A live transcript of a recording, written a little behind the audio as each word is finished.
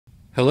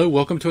Hello,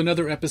 welcome to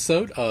another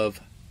episode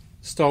of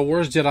Star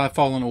Wars Jedi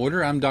Fallen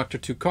Order. I'm Dr.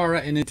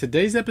 Tukara, and in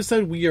today's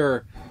episode we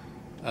have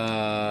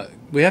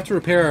to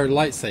repair our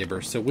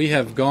lightsaber. So we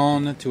have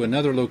gone to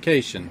another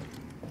location.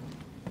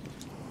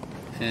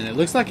 And it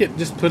looks like it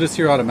just put us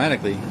here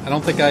automatically. I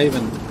don't think I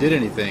even did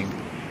anything.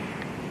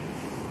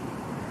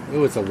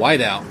 Oh, it's a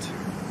whiteout.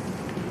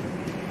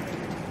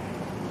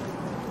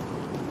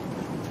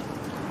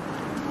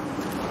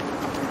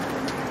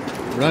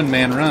 Run,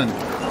 man, run.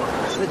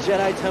 It's the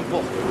Jedi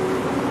Temple.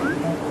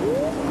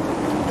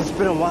 It's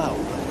been a while,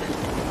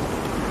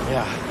 but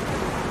yeah.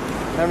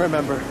 I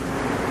remember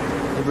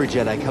every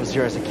Jedi comes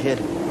here as a kid.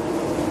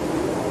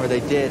 Or they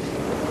did.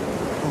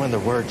 When there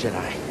were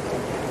Jedi.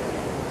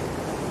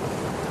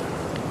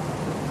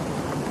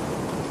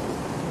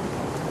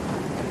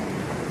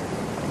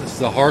 This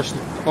is a harsh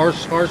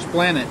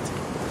planet.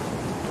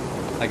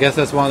 I guess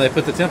that's why they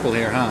put the temple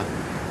here, huh?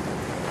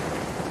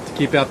 To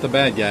keep out the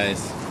bad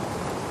guys.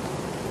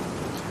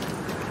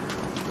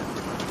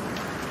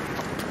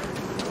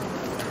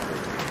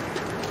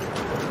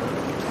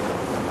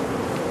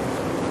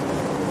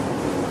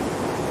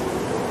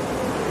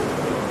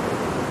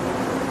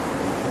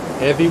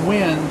 Heavy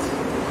wind.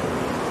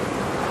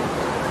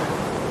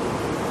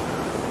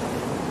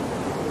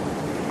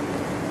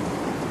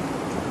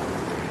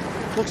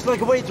 Looks like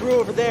a way through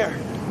over there.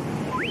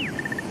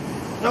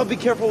 Now be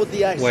careful with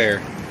the ice.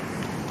 Where?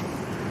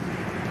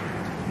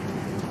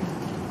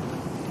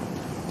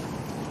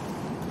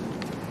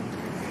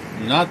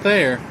 Not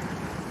there.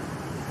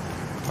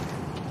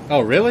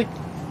 Oh, really?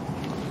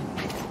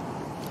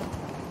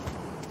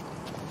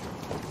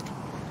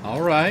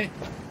 All right.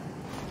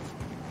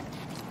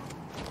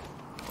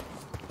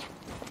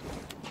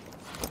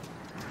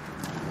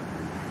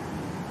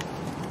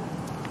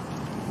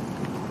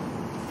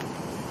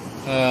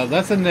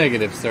 That's a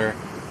negative, sir.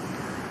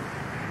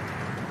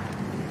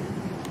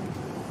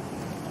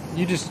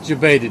 You just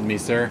debated me,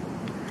 sir.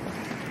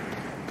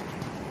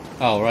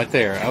 Oh, right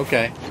there.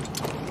 Okay.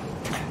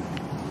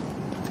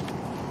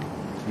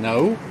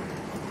 No.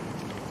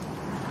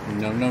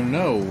 No, no,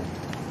 no.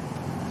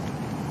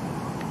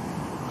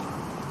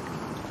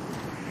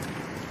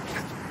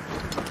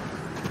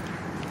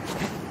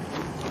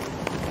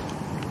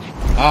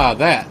 Ah,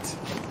 that.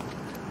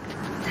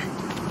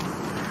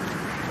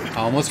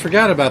 I almost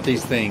forgot about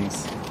these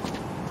things.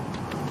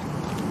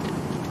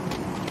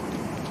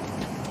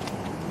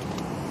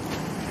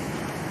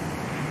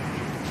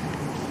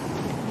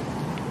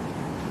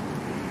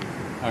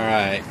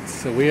 Alright,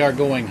 so we are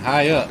going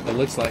high up, it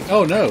looks like.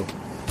 Oh no!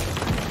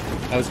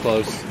 That was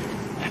close.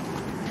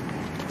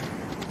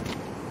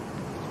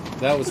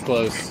 That was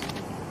close.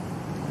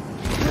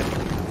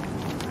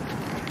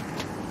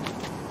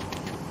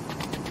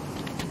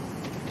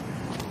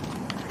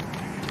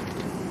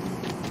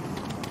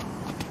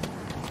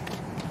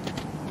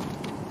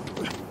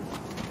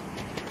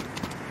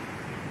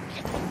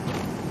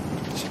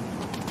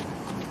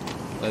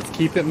 Let's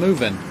keep it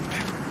moving.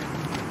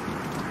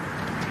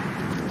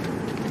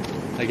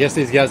 I guess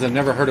these guys have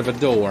never heard of a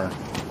door.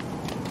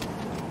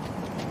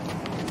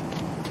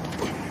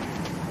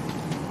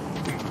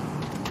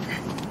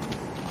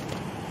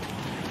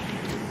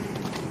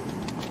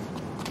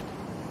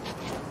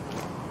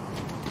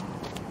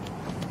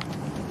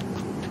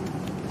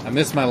 I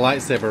missed my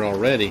lightsaber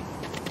already.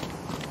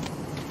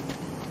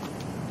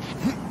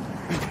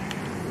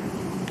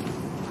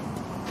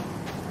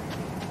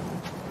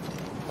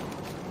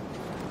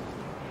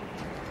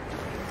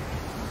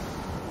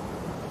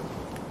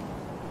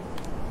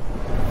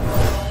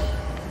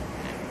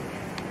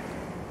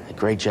 The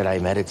great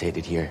Jedi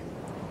meditated here.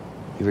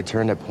 He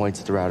returned at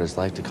points throughout his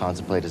life to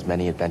contemplate his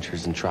many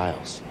adventures and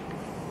trials.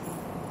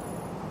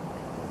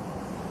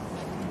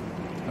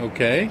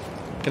 Okay.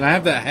 Can I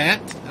have that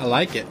hat? I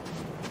like it.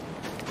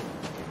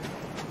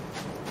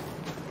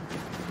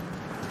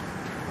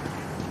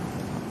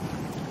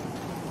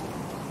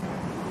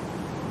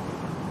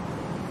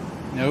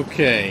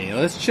 Okay,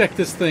 let's check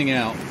this thing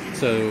out.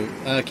 So,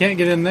 can't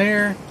get in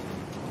there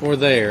or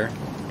there.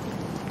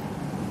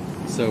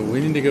 So we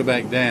need to go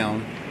back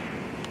down.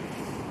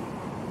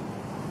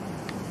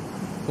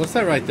 What's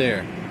that right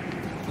there?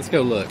 Let's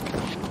go look.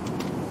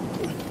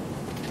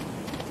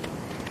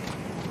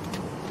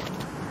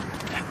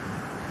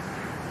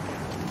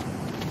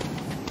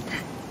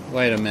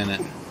 Wait a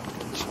minute.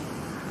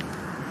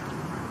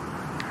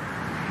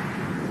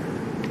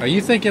 Are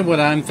you thinking what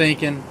I'm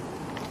thinking?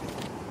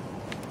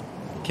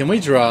 Can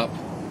we drop?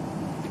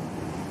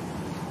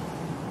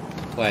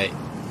 Wait,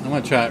 I'm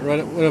gonna try it.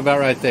 What about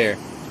right there?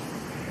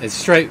 It's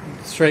straight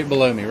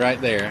below me,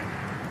 right there.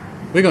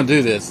 We're gonna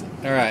do this.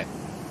 All right.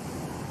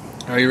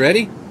 Are you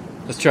ready?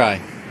 Let's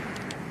try.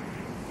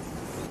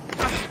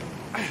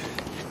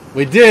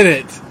 We did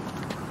it!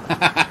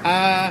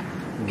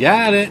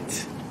 Got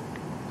it!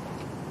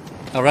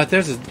 Oh, right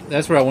there's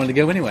that's where I wanted to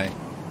go anyway.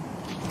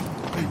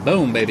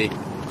 Boom, baby.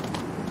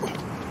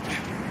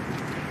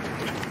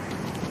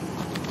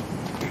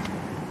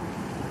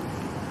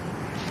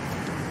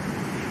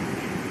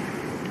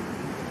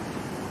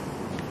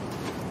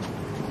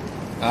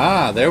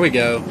 Ah, there we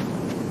go.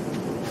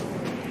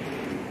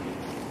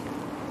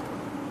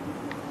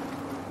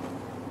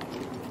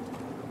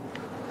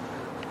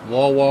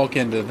 Wall walk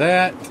into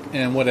that,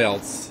 and what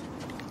else?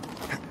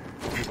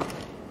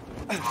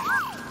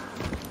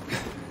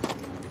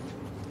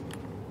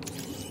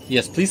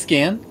 Yes, please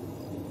scan.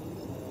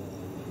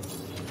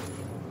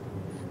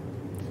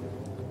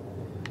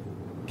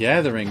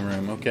 Gathering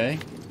room, okay.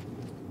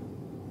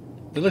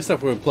 It looks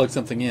like we'll plug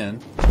something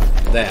in.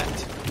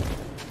 That.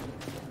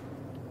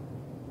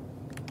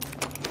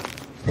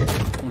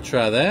 We'll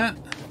try that.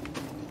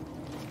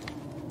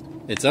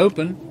 It's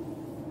open.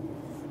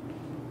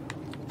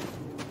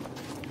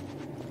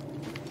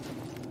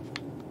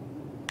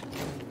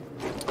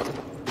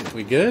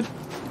 We good?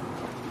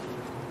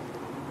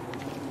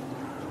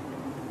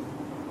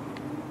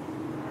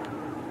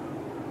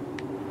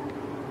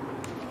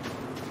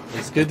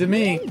 Looks good to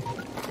me.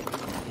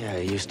 Yeah,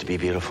 it used to be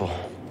beautiful.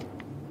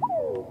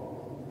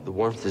 The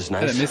warmth is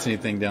nice. I didn't miss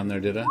anything down there,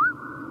 did I?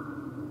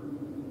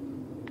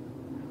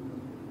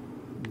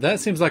 That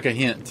seems like a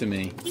hint to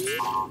me.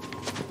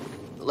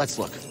 Let's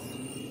look.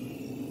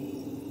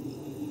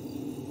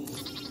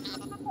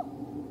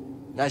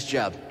 Nice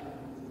job.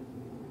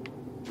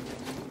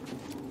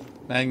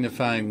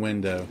 Magnifying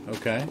window,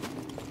 okay.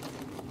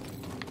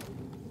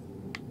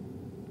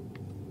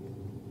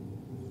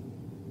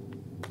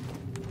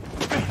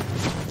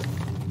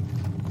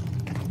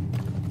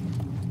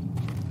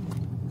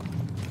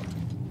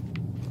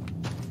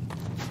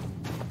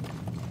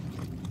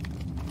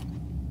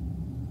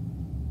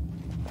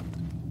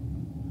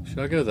 Should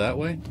I go that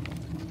way?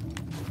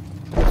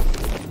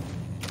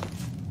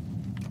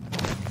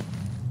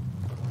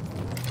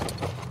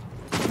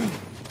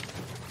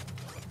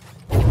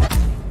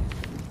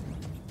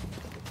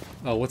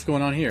 Oh, what's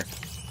going on here?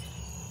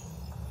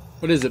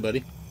 What is it,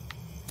 buddy?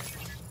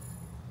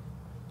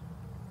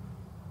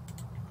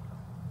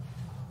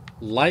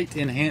 Light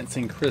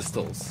enhancing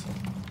crystals.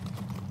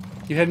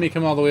 You had me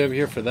come all the way over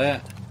here for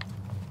that?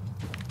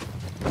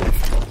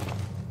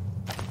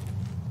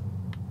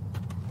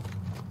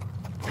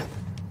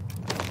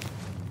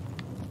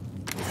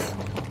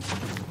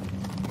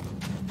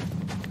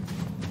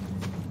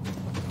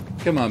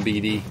 Come on,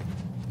 BD.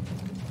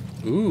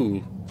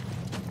 Ooh.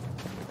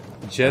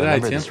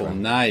 Jedi Temple,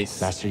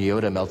 nice. Master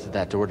Yoda melted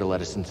that door to let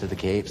us into the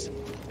caves.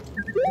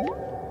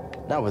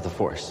 Not with the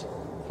Force,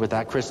 with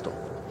that crystal.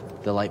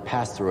 The light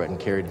passed through it and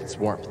carried its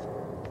warmth.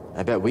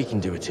 I bet we can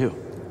do it too.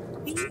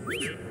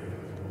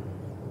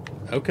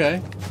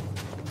 Okay.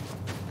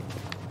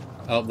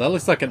 Oh, that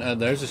looks like an.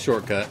 There's a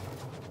shortcut.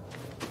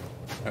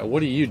 All right,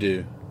 what do you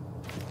do?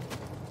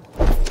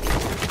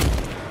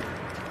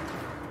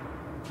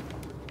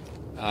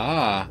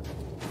 Ah.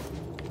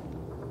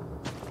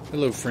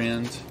 Hello,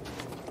 friend.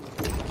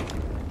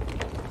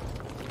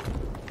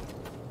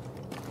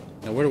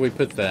 Now, where do we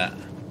put that?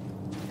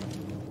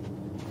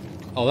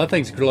 Oh, that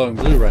thing's glowing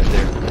blue right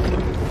there.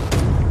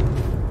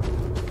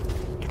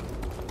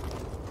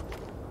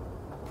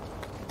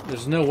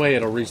 There's no way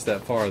it'll reach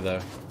that far,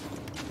 though.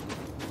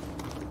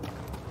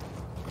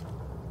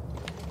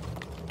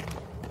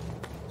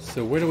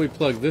 So where do we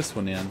plug this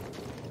one in?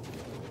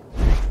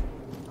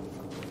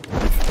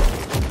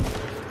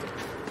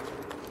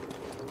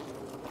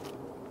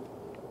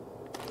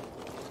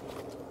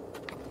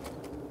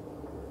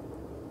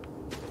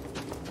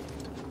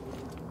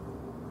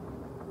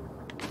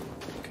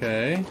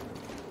 Okay.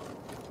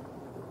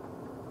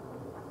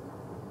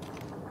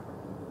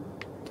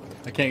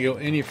 I can't go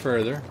any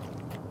further.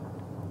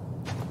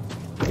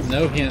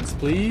 No hints,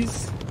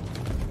 please.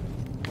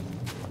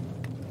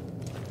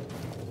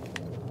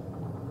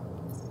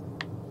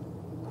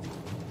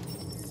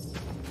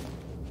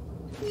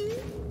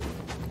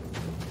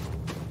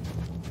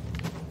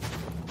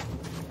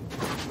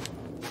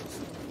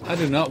 I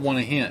do not want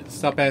a hint.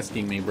 Stop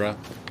asking me, bruh.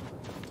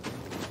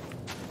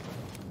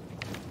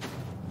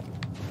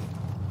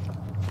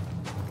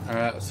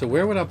 Alright, so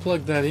where would I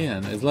plug that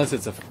in? Unless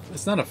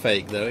it's not a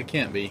fake though, it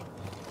can't be.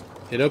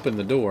 It opened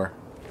the door.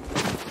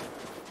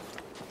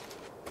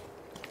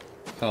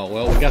 Oh,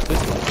 well, we got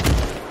this one.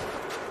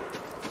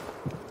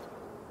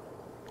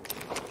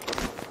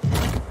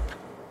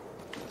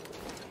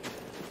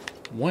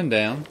 One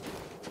down.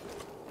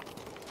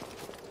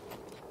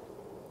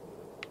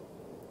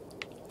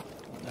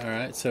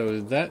 Alright,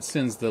 so that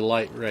sends the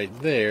light right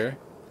there.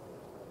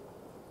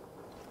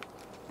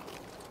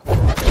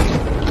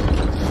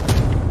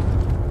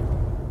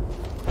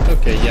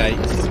 Okay,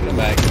 yikes. Come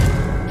back.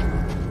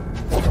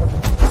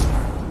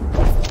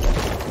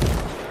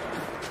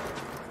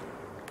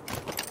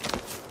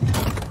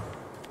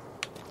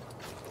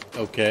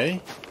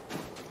 Okay.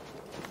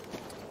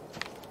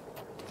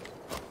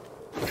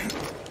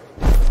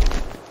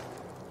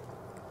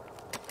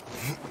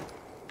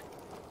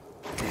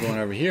 We're going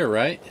over here,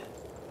 right?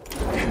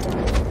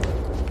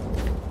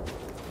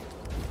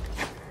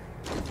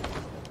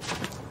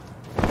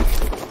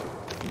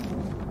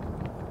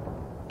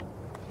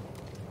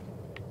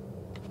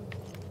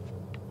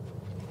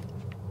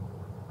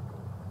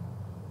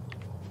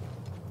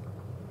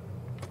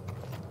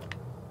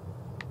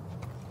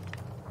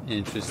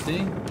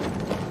 Interesting.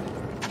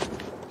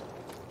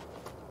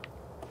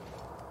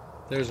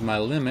 There's my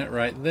limit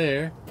right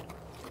there.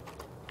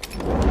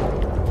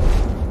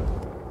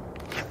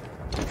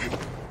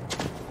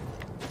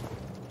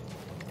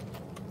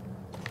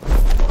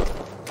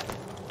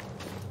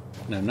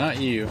 No, not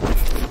you.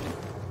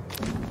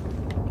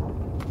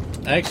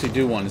 I actually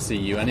do want to see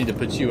you. I need to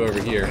put you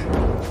over here.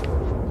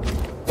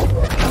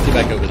 Get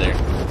back over there.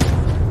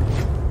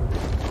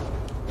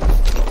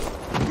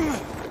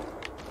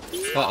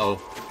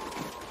 Uh-oh.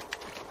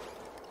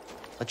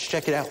 Let's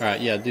check it out.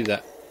 Alright, yeah, do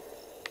that.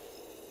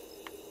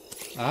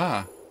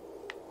 Ah.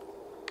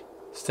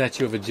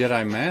 Statue of a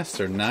Jedi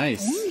Master.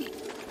 Nice.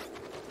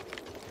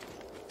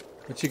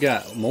 What you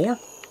got? More?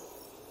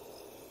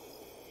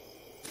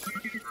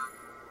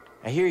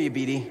 I hear you,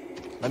 BD.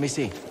 Let me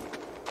see.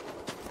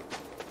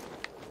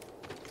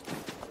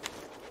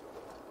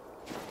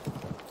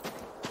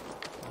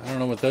 I don't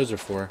know what those are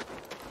for.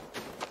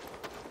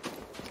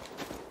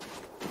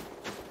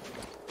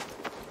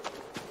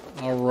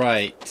 All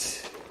right.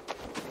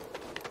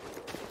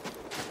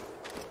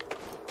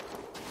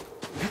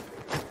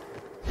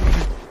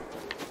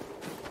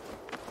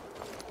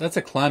 That's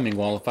a climbing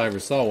wall if I ever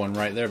saw one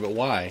right there, but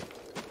why?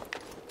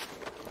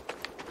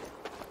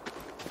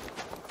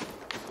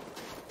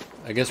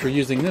 I guess we're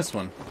using this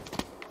one.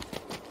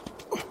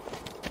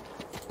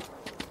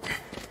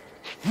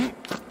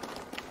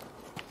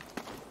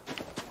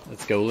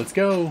 Let's go, let's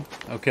go.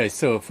 Okay,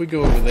 so if we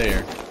go over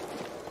there.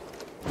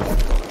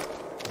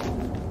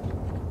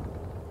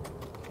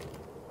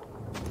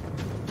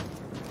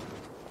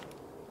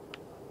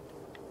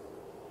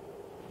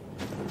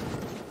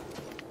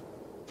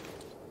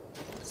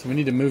 So we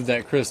need to move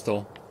that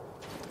crystal.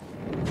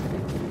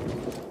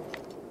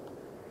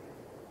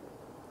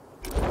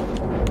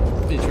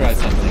 Let me try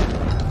something.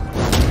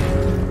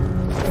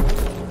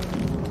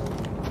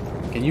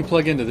 Can you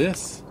plug into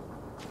this?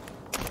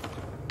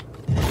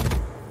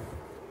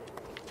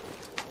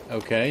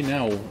 Okay,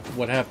 now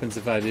what happens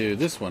if I do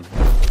this one?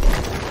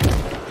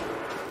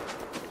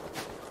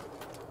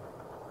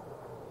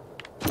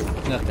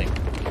 Nothing.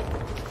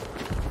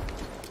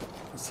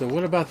 So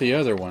what about the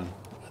other one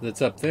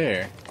that's up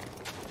there?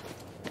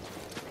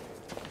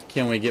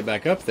 Can we get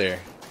back up there?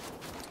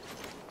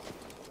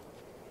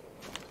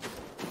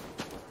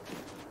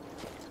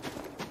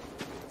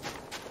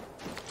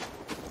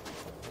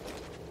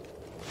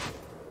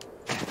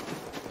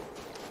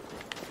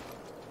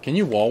 Can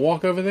you wall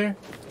walk over there?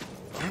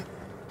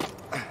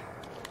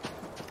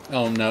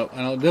 Oh no,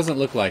 it doesn't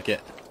look like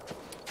it.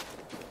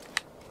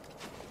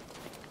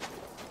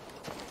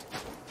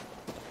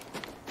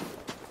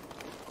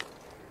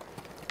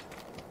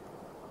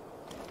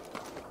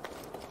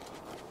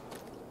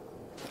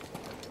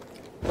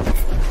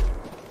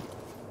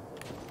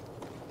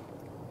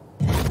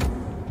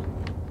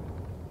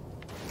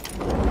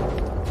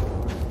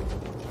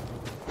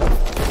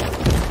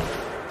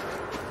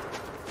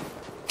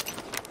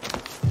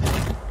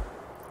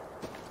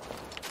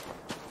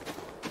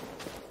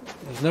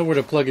 There's nowhere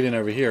to plug it in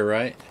over here,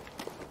 right?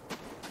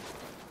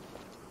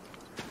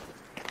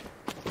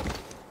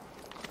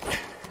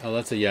 Oh,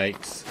 that's a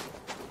yikes.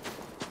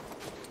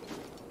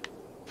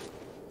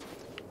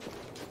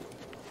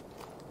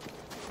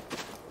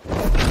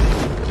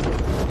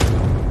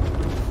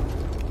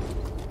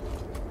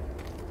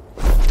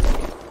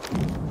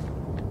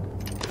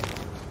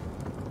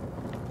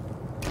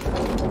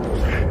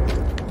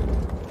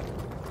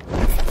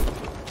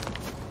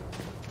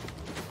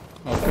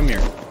 Oh, come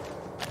here.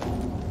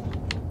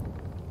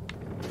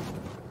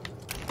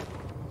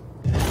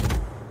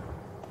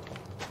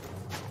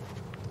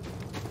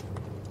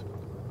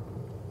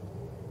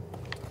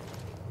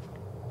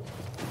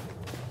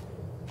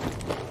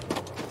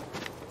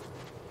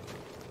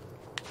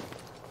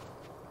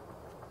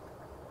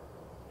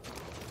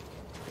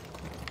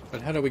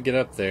 But how do we get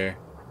up there?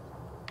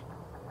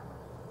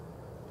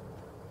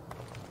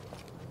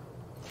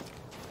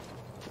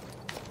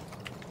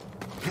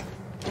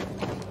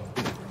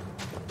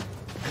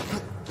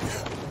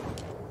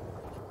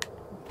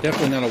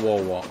 Definitely not a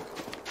wall walk.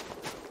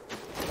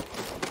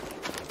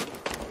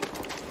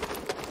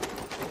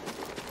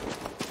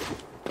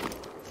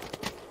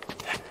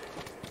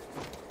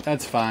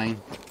 That's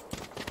fine.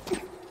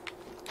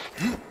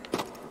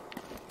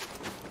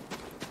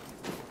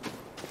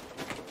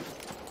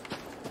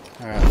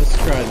 Alright, let's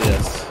try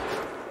this.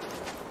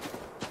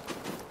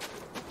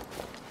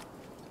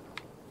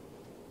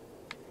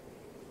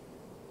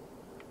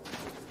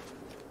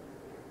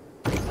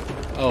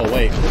 Oh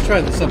wait, let's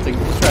try something.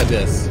 Let's try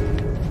this.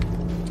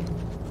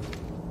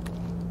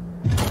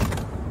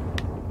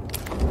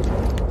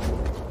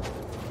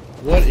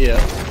 What if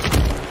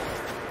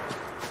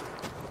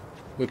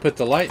we put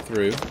the light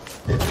through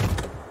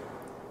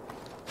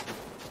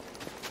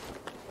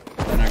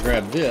and I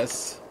grab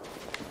this?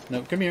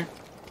 No, come here.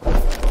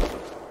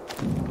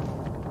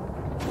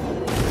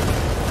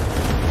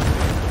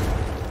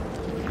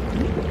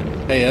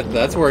 Hey,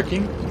 that's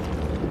working.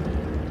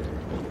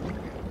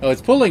 Oh,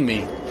 it's pulling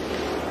me.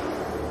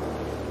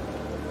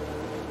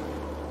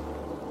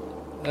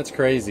 That's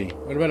crazy.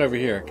 What about over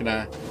here? Can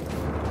I?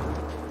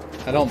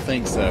 I don't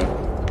think so.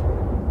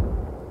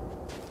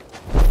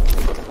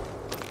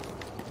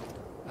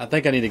 I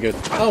think I need to go...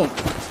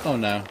 Oh! Oh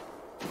no.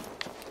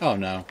 Oh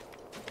no.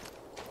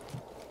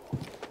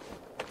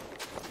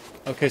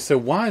 Okay, so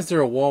why is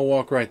there a wall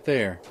walk right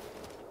there?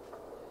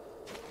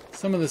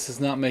 Some of this is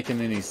not making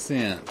any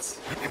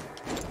sense.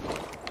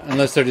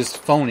 Unless they're just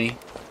phony.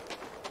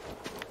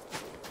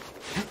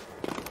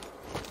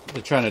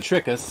 They're trying to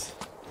trick us.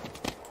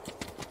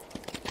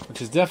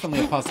 Which is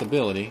definitely a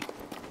possibility.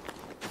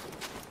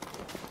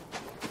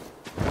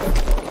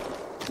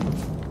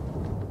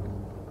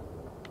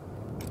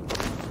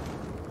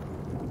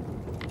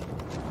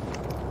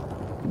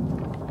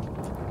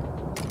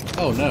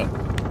 Oh no.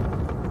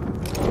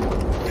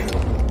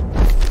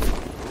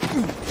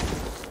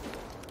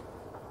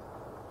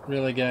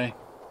 Really, guy?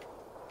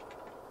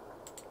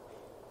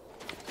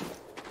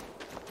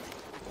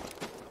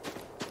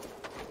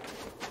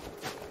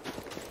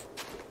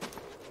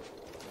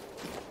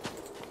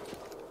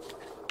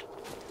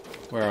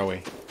 Where are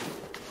we?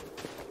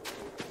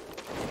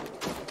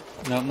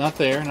 No, not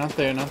there, not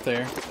there, not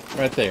there.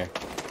 Right there.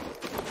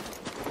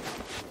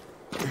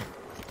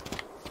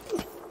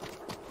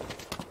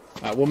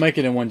 Alright, we'll make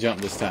it in one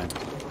jump this time.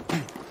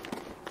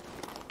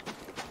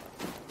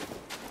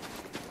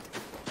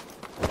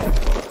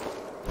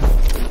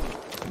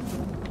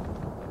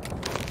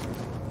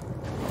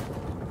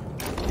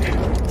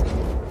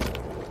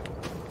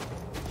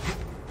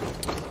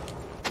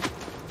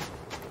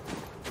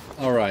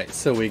 Alright,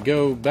 so we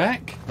go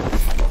back.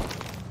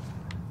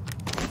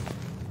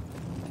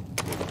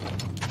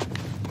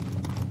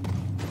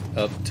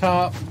 Up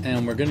top,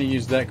 and we're going to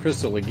use that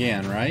crystal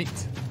again, right?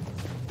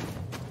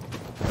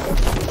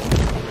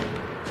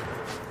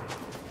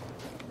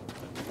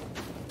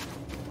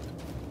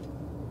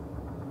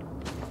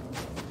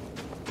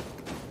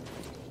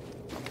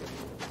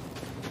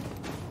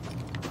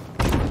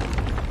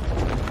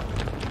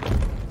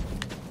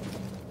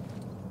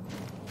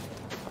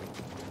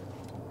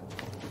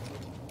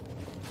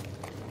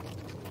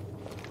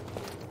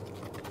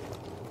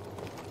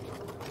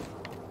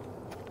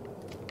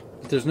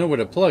 There's nowhere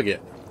to plug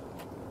it.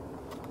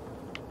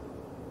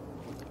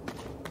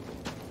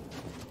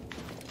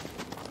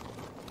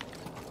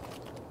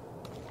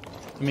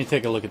 Let me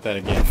take a look at that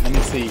again. Let me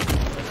see.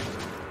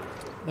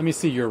 Let me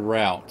see your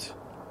route.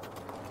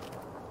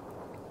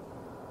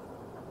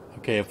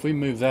 Okay, if we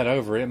move that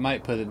over, it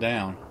might put it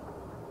down.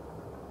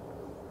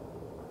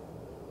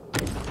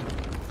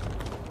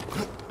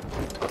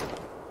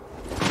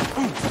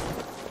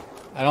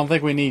 I don't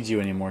think we need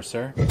you anymore,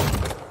 sir.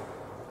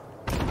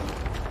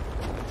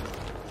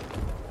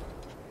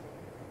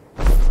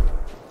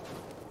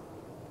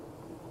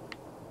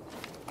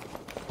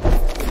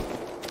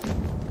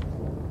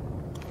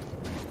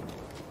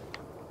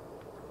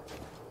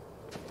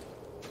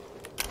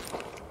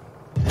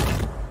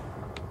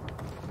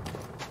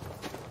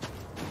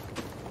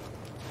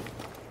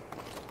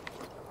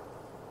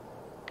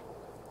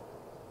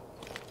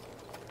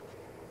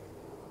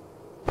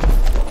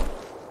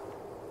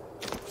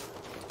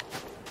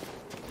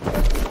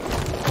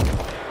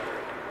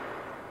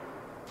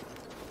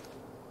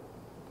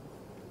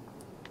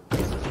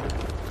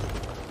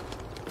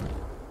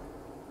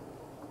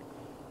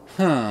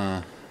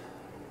 Huh.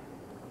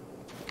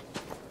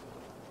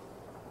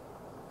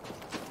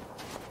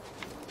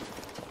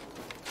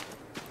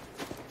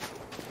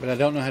 But I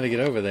don't know how to get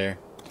over there.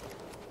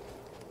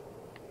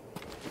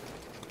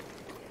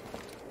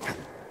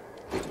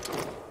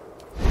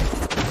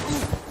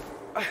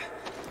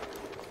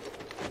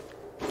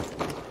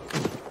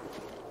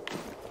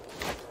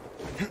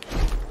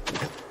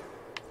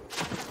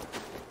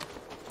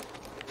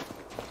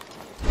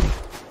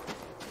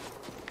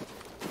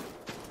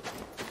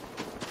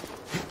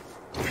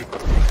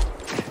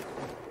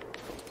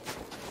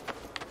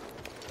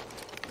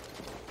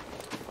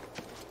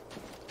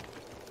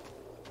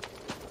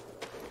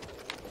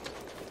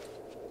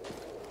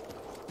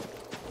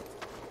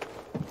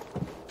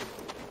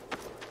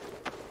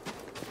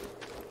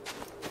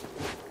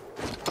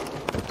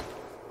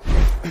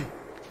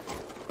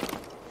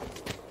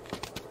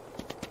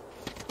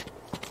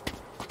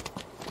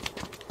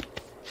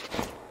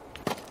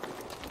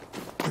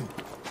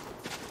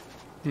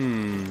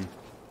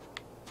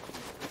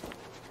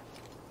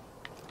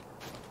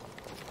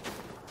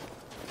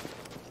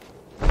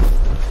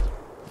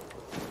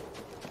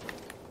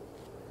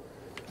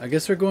 I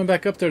guess we're going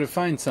back up there to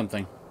find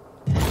something.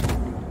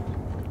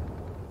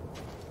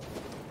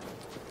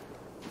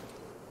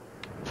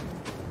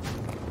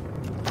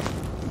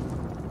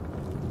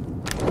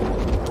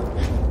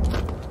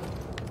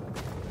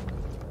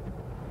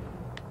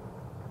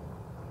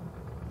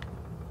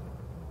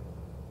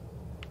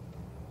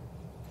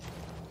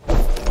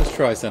 Let's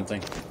try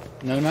something.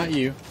 No, not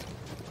you.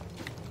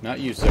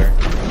 Not you, sir.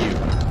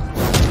 You.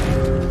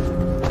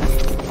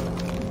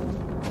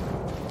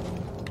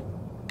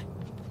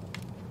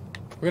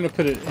 We're going to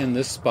put it in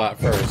this spot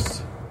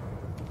first.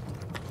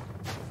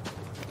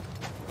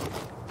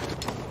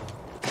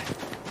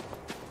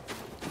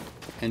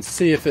 and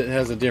see if it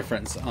has a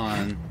difference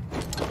on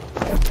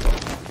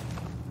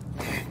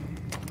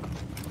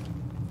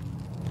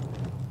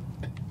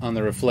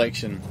the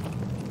reflection,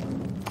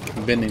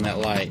 bending that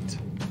light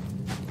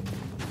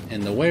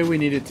and the way we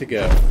need it to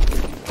go.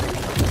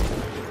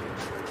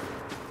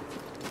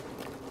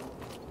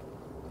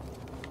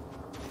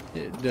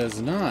 It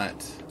does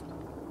not.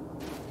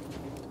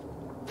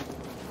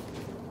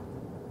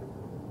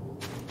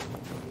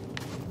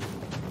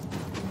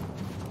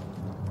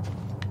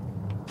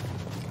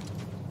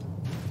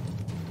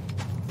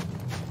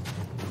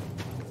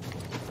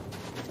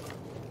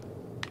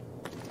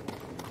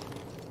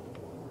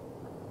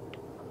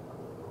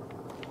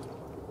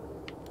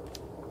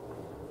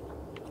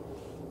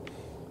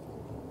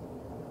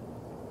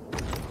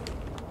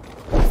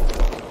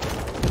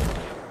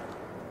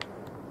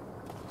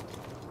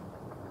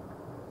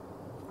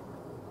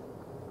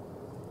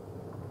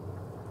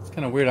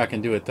 Kind of weird I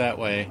can do it that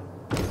way,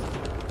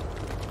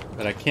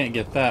 but I can't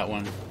get that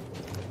one.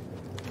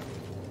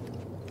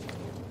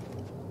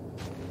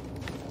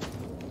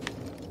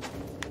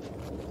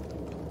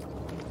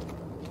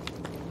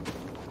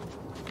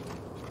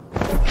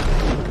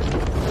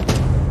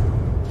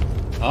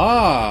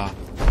 Ah!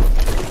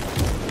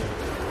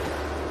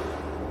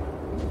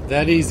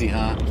 That easy,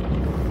 huh?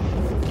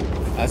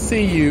 I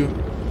see you.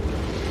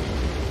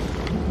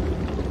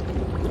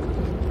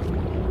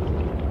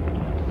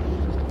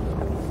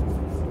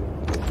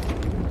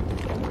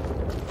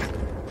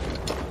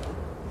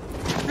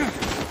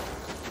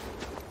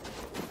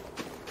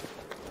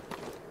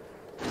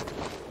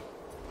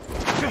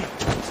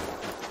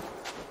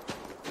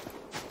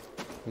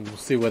 We'll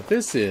see what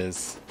this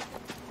is.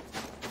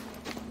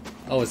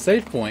 Oh, a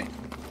save point.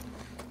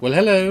 Well,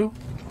 hello.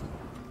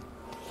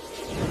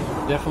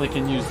 Definitely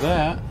can use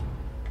that.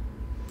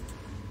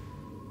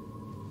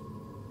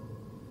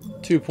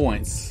 2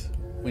 points.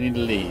 We need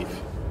to leave.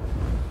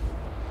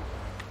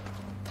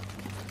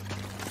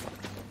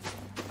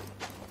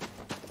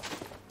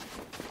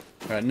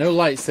 Alright, no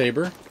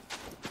lightsaber.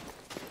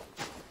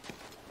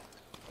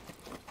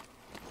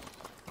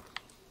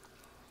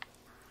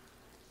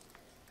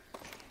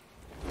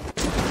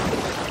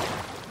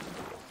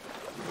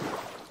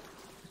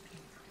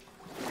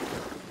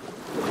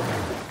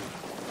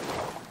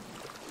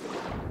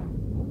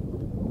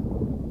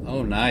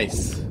 Oh,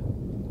 nice.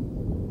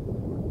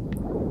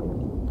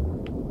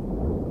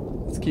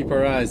 Let's keep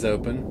our eyes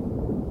open.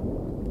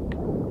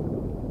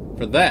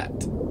 For that,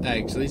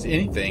 actually,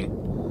 anything.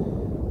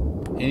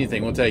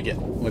 Anything, we'll take it.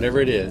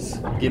 Whatever it is.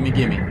 Gimme,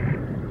 gimme.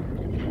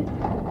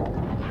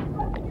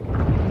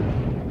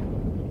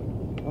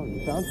 Oh,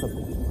 you found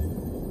something.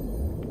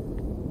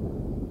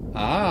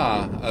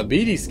 Ah, a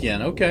beady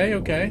skin. Okay,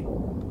 okay.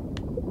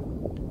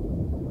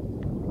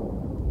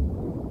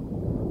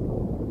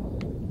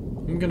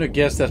 I'm gonna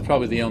guess that's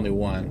probably the only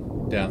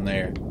one down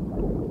there.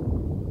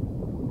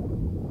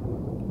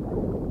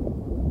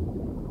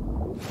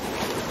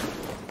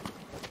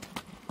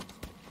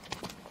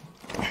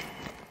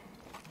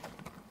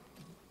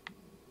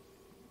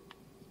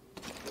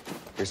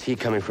 There's heat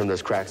coming from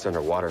those cracks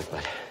underwater,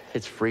 but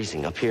it's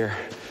freezing up here.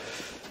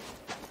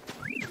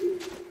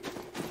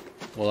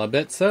 Well, I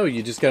bet so.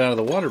 You just got out of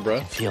the water, bro.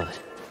 I feel it.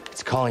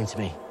 It's calling to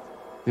me.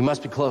 We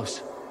must be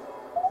close.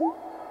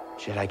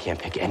 Jedi can't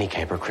pick any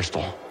kyber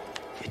crystal.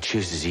 It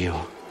chooses you.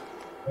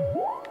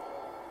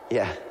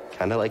 Yeah,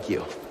 kinda like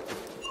you.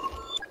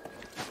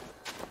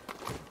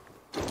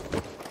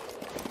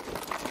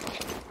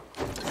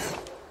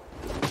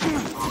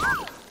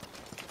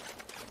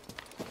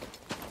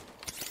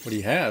 What do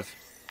you have?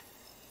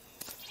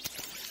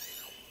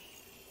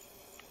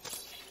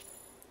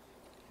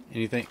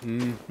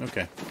 Anything?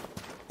 Okay.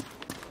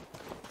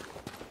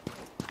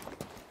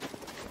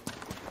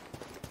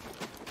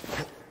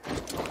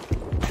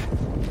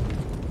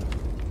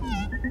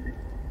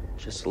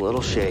 Just a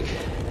little shake.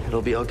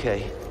 It'll be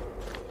okay.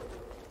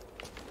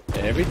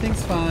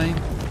 Everything's fine.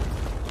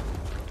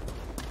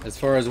 As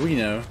far as we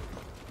know.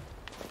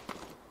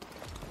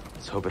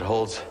 Let's hope it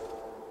holds.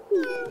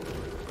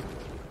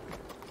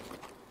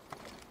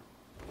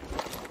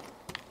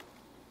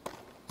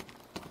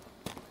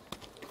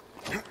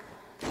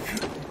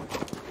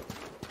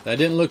 That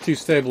didn't look too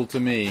stable to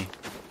me.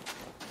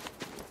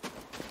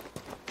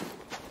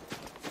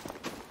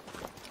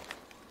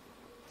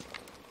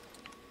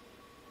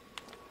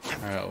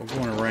 Alright, we're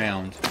going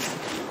around.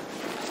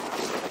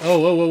 Oh,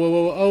 whoa, whoa, whoa,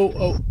 whoa, oh,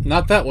 oh,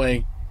 not that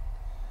way.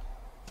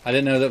 I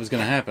didn't know that was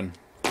going to happen.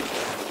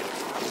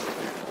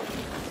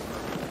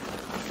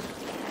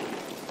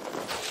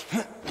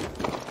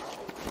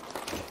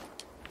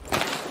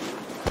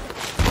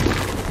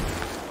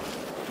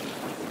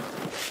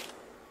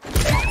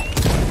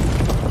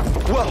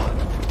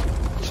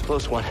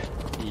 Close one.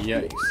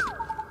 Yikes.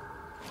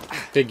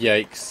 Big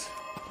yikes.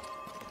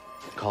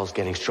 The call's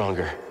getting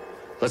stronger.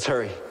 Let's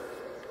hurry.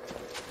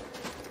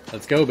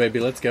 Let's go,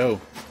 baby. Let's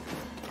go.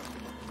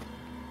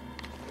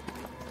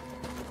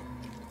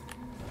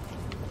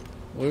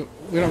 We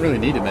don't really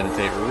need to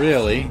meditate,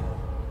 really.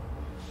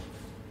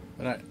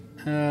 But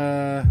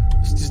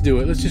Let's just do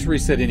it. Let's just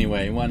reset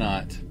anyway. Why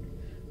not?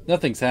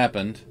 Nothing's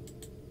happened.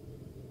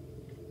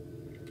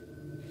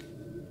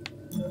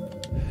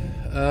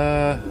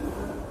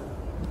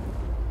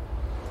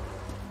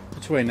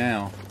 Which way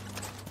now?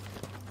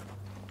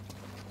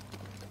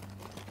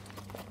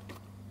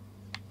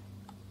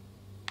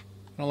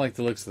 I don't like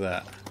the looks of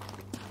that.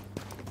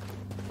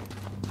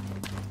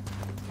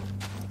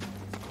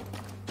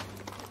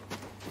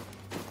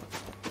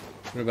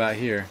 What about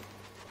here?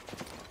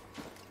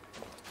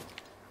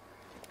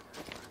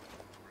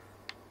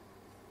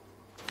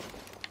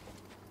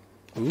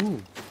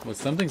 Ooh, well,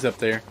 something's up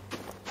there.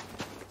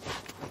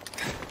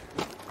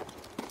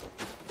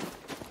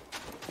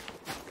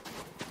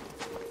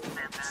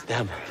 It's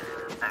them.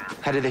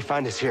 How did they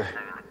find us here?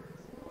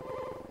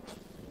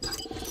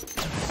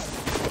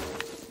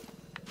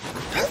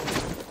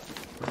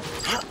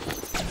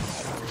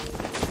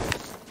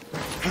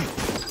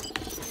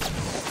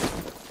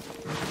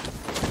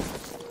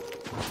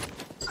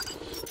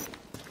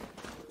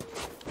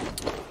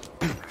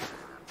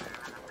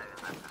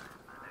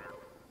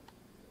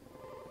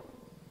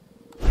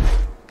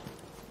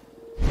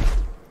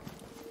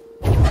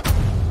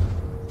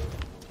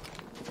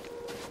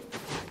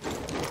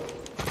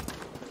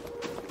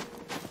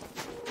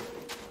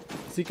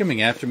 Is he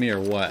coming after me or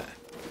what?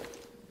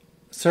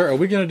 Sir, are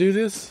we gonna do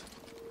this?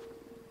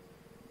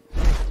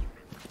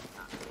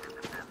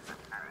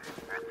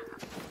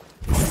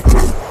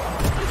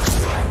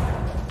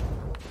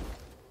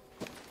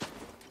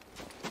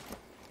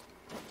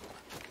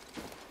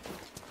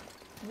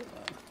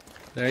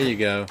 There you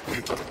go.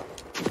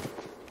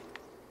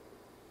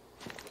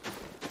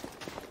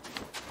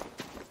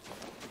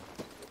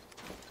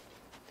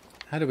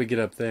 How do we get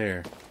up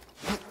there?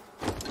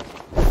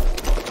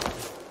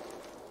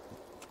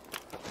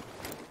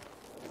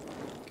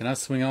 Can I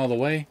swing all the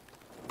way?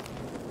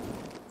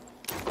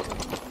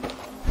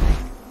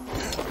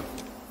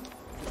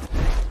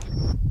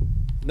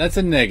 That's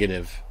a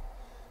negative.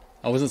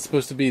 I wasn't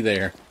supposed to be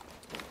there.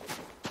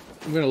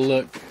 I'm gonna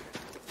look.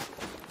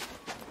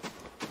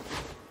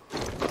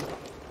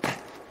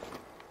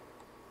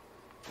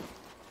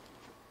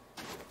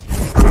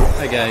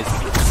 Hi guys.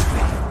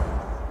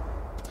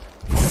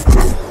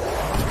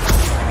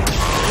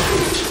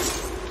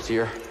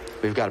 Seer,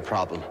 we've got a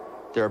problem.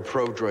 There are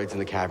probe droids in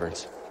the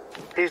caverns.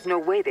 There's no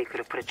way they could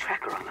have put a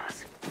tracker on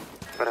us.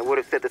 But I would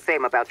have said the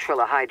same about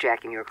Trilla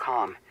hijacking your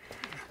comm.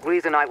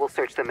 Grease and I will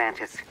search the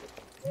Mantis.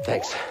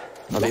 Thanks.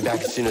 I'll be back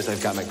as soon as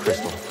I've got my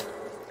crystal.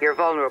 You're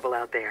vulnerable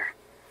out there.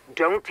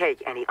 Don't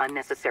take any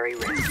unnecessary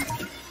risks.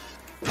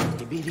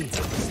 Hey, BD,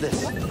 what's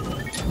this?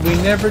 We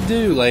never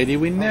do, lady.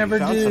 We never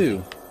found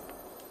do. something.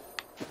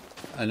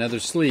 Another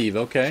sleeve,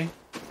 okay.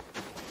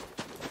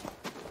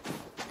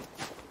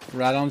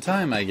 Right on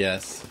time, I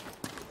guess.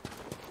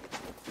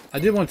 I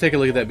did want to take a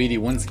look at that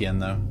BD1 skin,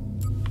 though.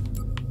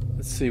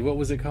 Let's see, what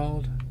was it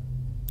called?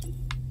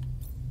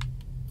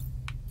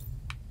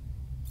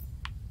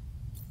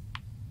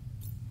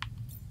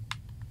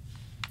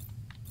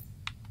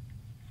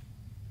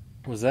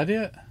 Was that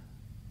it?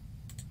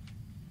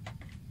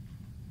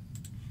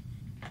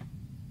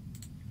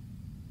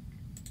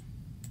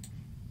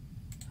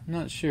 I'm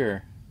not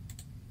sure.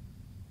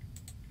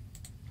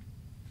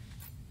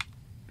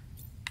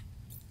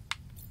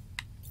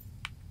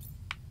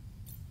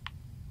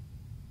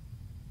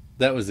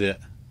 That was it.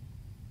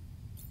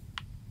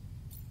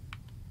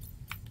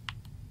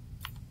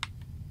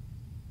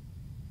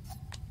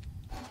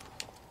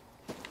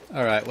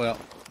 All right, well,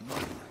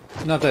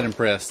 not that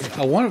impressed.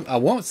 I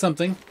want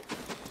something,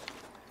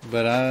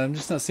 but I'm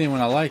just not seeing one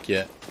I like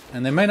yet.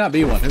 And there may not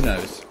be one, who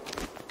knows?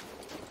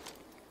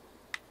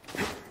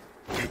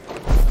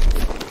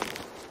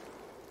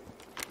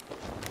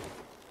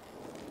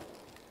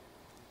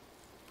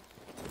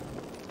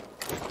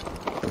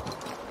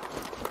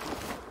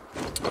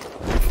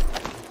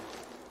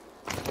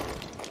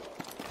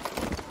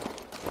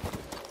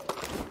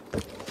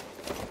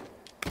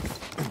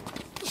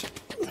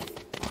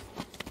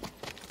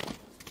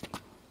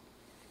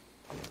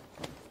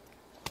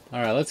 All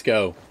right, let's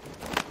go.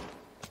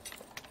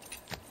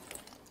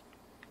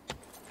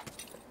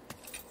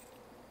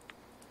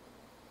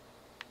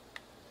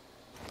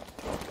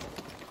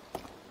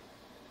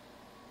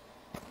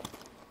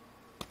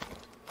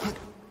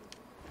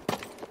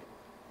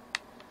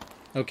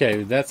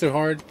 Okay, that's so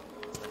hard.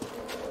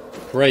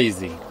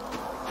 Crazy.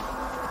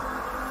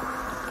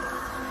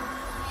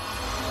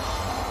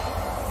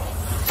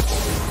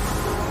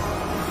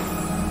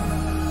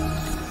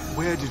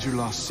 Where did you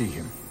last see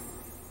him?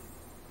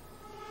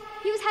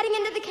 He was heading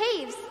into the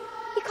caves.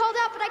 He called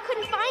out, but I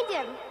couldn't find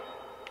him.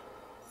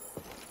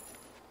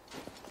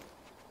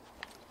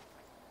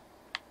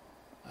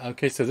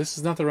 Okay, so this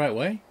is not the right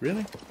way?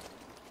 Really?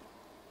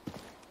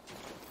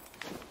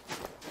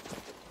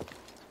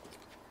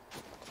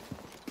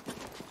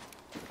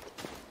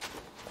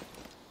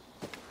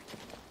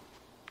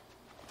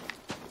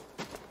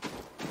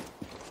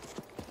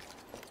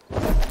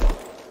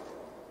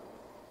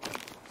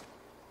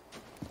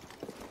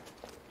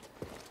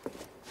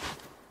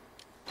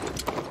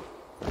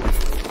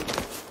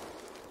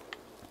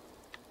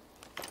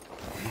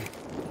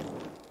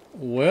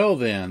 Well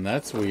then,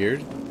 that's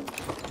weird.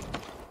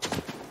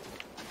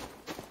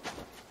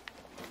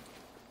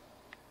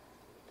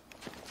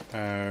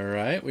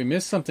 Alright, we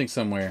missed something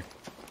somewhere.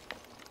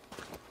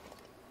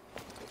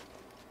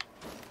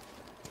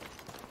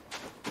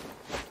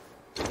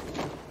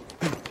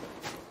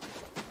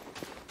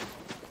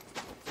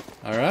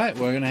 Alright,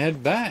 we're gonna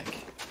head back.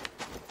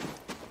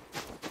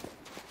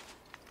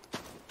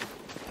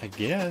 I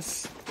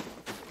guess.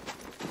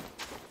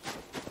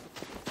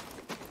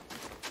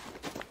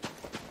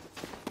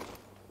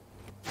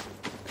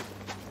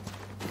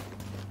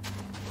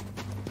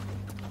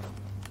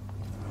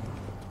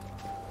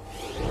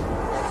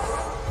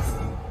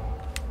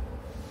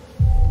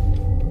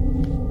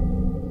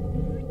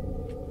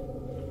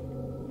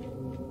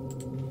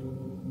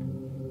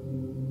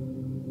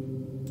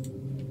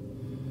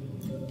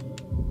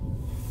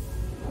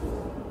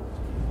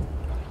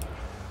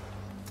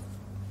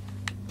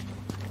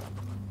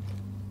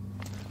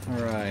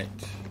 Alright.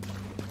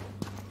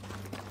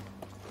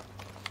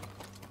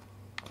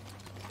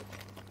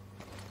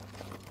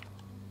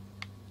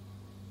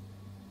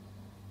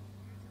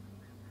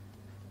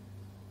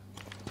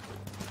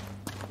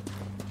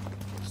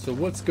 So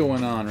what's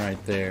going on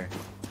right there?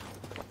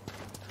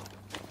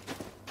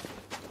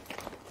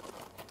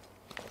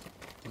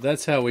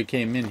 That's how we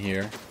came in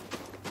here.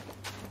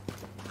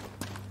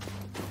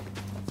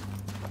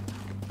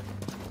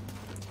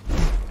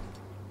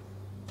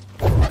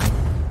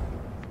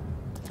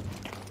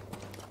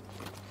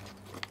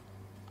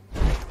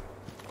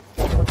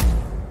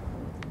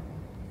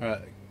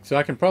 Alright, so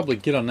I can probably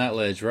get on that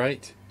ledge,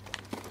 right?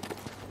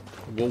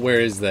 Well, where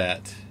is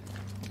that?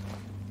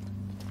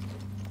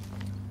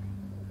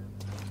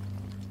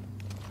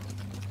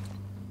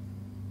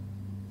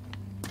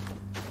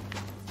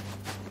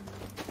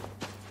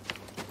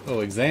 Oh,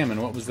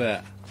 examine. What was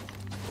that?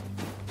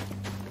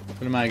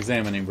 What am I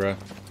examining, bro?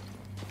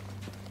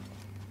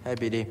 Hi,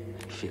 BD.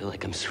 I feel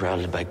like I'm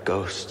surrounded by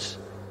ghosts.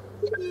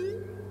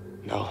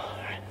 No,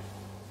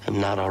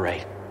 I'm not all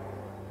right.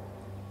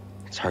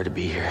 It's hard to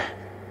be here.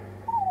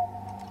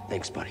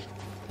 Thanks, buddy.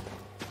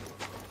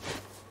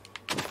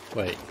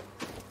 Wait.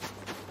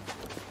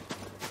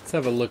 Let's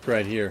have a look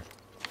right here.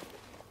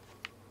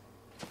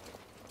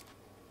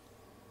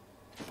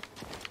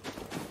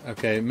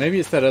 Okay, maybe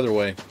it's that other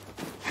way.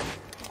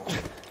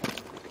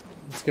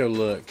 Let's go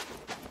look.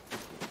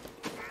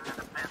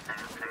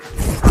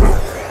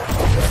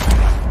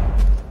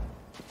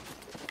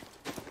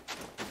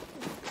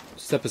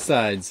 Step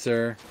aside,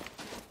 sir.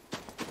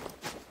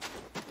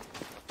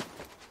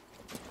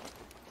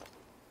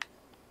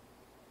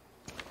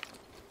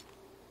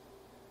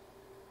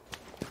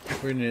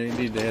 We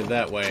need to head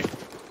that way.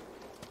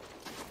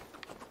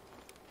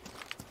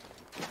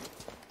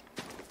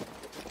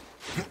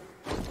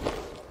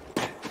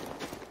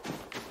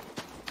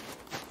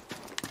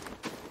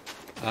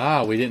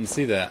 Ah, we didn't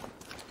see that.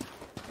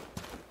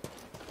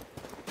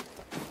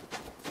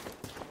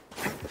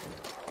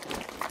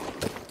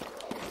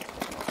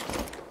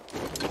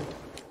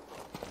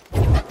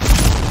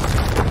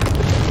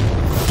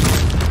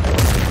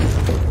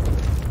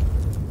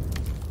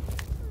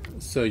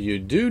 So you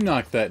do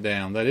knock that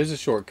down. That is a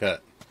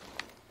shortcut.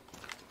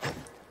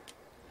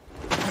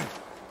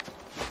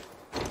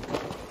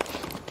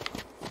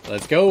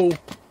 Let's go.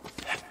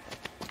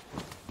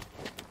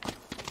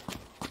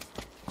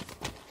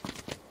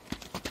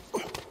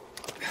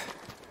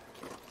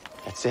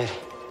 That's it.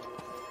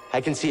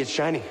 I can see it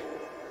shining.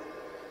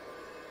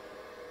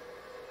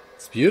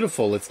 It's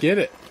beautiful. Let's get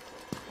it.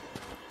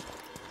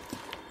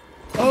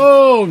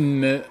 Oh,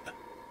 no.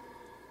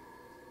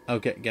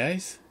 Okay,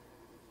 guys.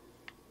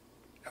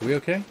 Are we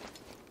okay?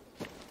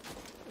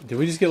 Did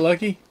we just get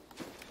lucky?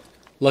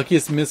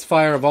 Luckiest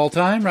misfire of all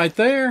time right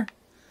there.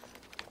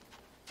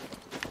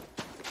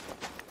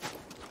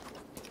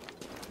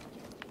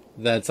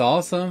 That's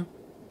awesome.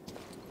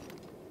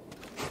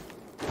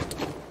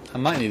 I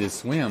might need to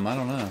swim. I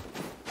don't know.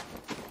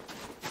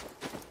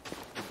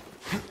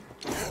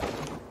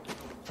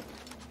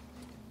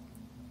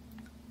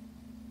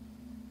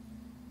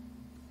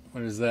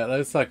 What is that?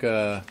 That's like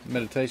a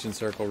meditation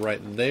circle right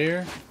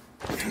there.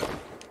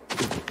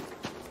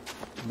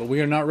 But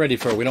we are not ready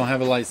for it. We don't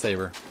have a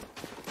lightsaber.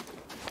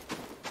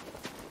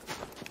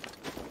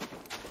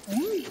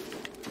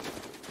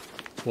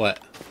 What?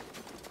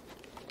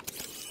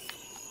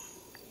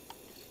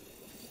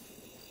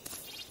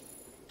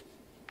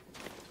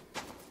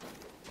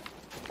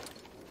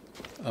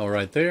 Oh,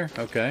 right there?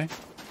 Okay.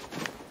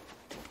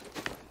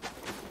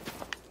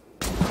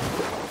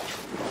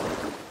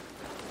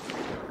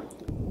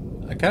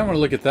 I kind of want to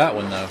look at that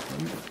one, though.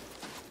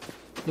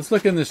 Let's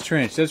look in this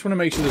trench. I just want to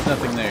make sure there's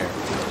nothing there.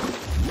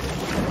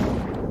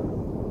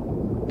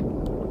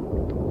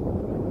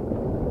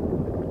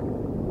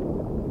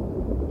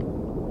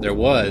 There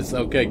was.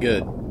 Okay,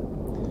 good.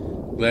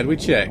 Glad we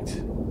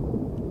checked.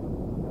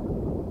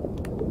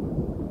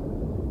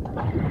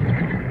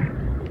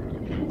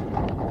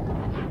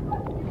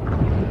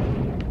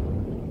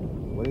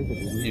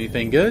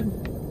 Anything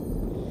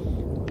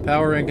good?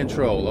 Power and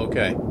control.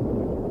 Okay.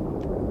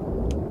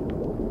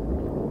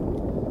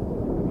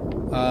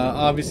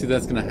 Obviously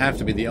that's going to have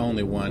to be the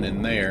only one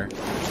in there.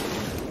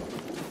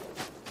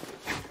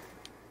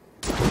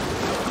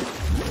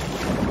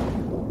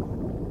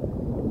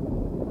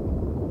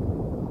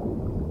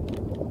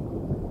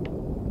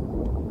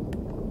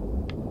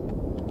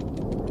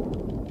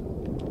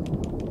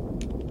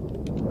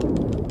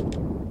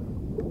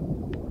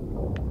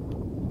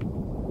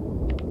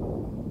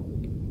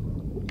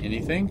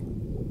 Anything?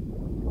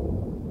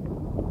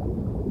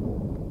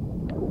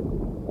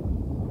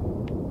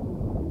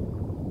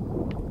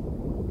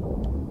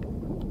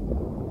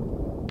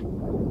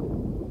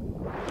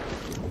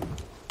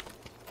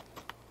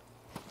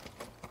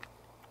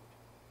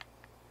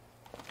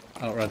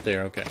 Oh, right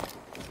there, okay.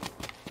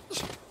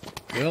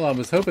 Well, I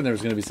was hoping there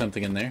was going to be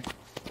something in there.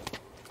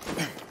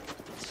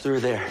 It's through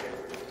there.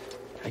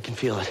 I can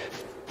feel it.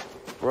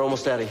 We're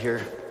almost out of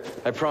here.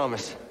 I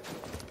promise.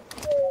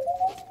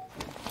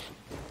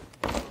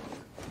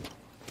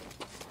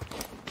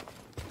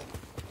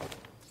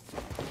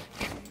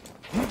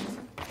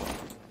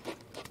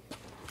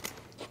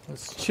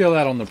 Let's chill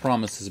out on the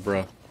promises,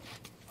 bro.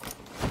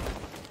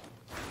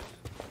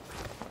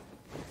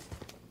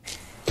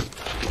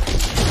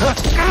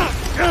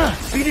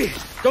 BD,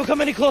 don't come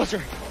any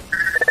closer.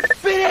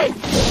 BD!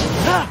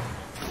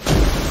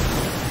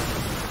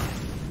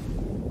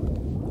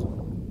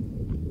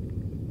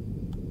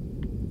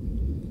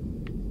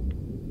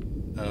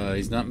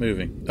 He's not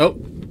moving. Oh,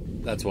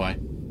 that's why.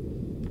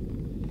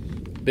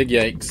 Big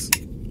yikes.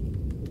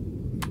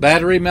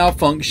 Battery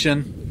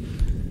malfunction.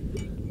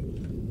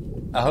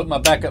 I hope my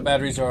backup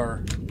batteries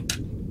are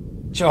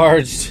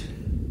charged.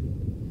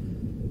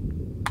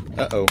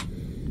 Uh-oh.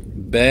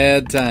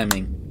 Bad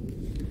timing.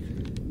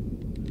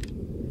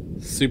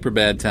 Super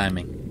bad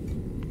timing.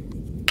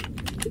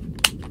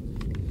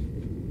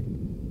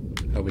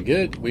 Are we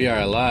good? We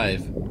are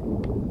alive.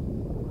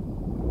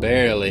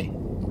 Barely.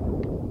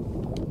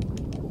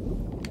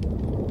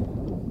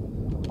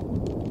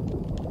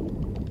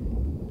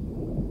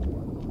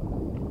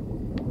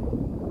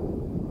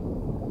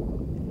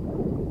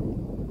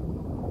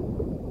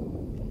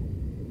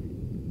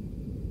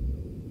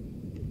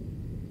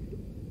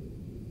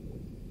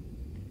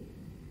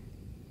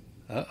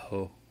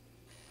 Uh-oh.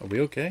 Are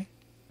we okay?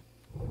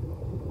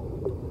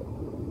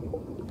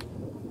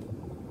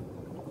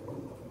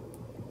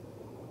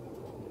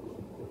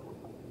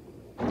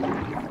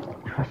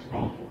 Trust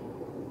me.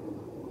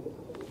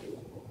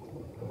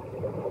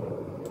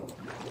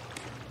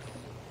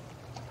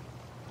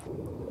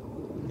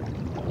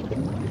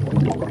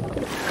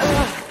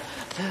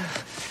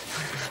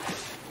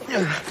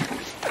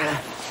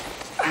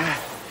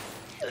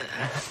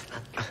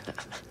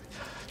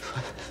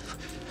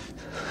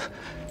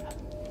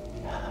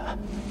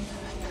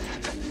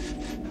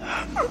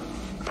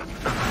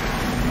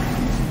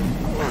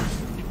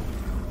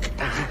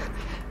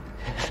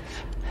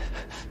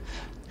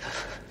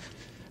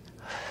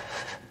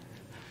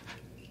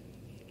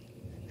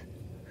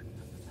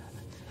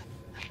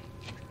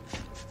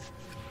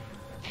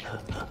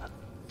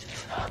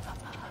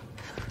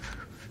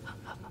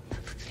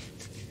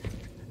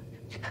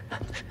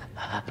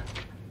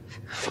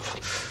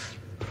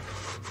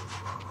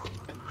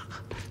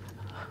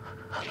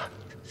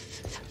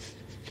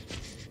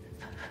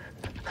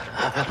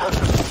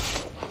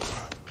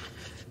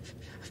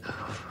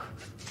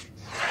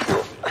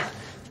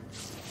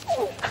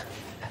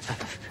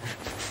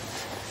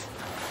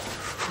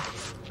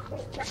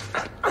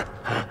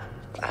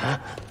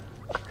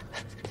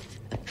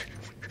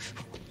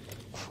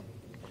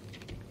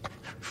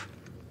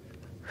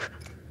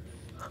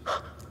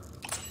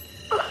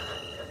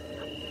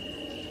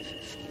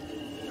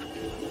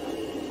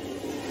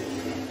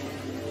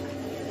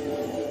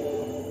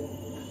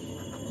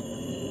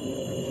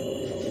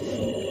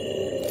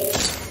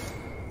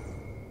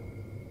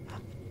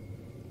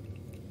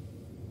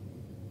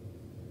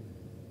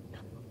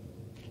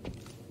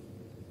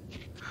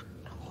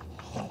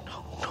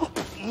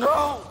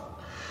 No!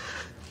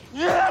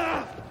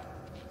 Yeah!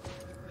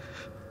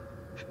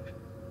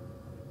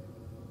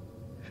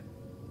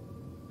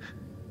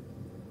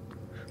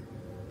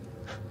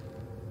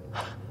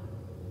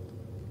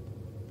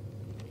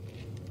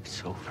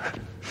 It's over.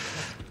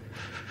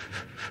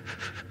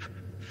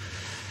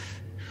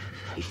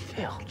 He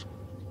failed.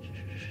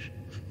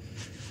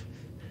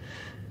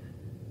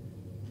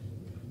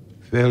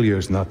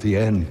 Failure's not the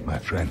end, my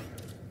friend.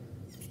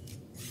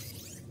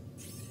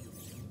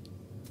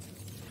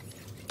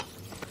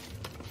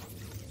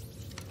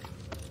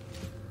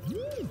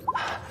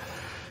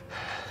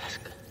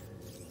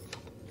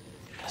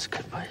 That's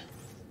good, buddy.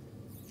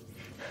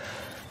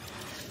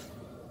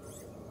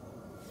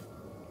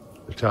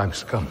 The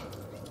time's come.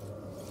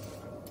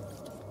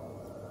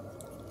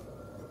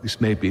 This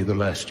may be the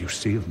last you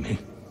see of me.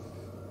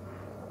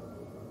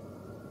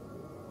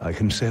 I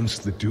can sense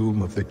the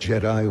doom of the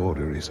Jedi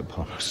Order is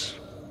upon us.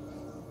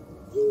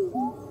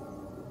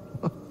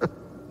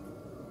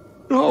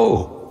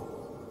 No!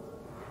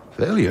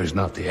 Failure's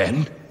not the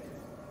end.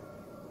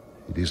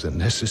 It is a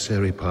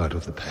necessary part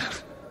of the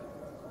path.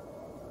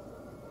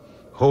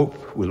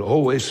 Hope will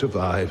always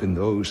survive in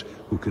those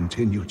who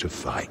continue to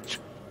fight.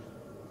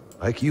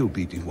 Like you,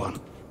 BD-1.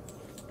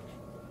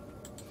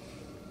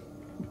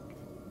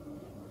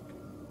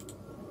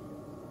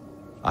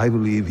 I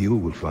believe you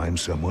will find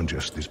someone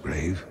just as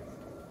brave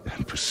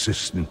and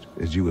persistent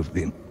as you have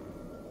been.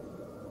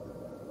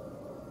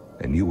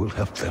 And you will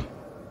help them,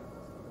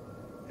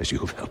 as you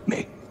have helped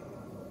me.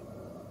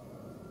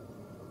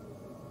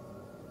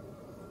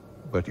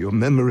 But your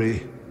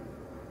memory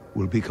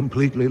will be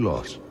completely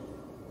lost.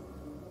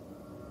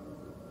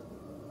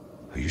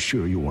 Are you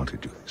sure you want to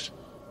do this?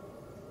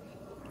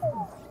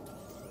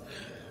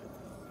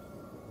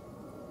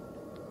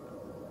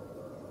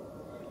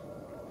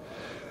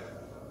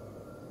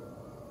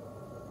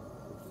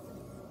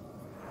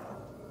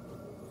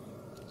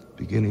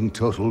 Beginning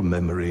total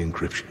memory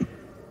encryption.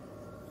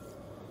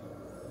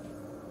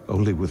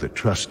 Only with a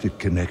trusted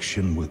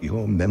connection will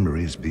your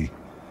memories be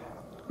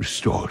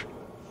restored.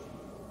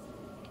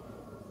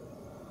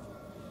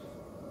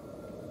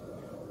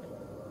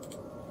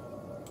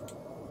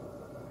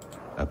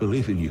 I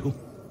believe in you,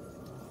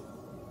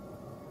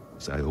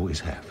 as I always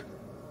have.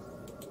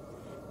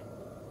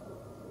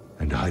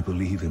 And I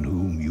believe in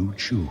whom you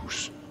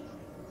choose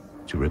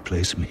to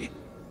replace me.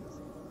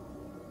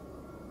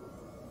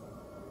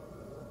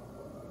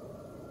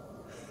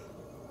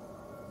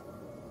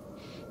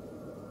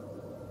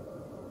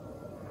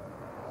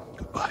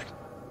 Goodbye,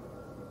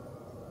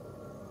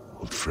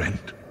 old friend.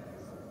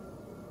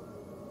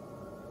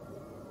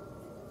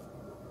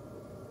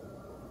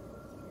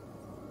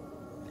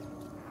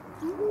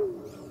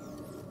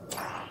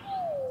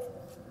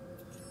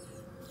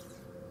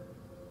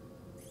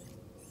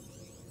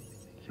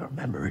 Your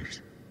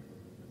memories.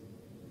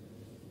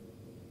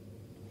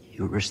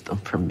 You risked them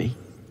for me.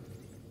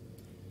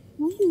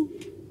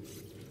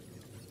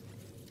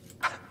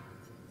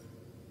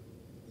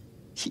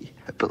 Yeah,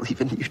 I believe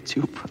in you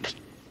too, buddy.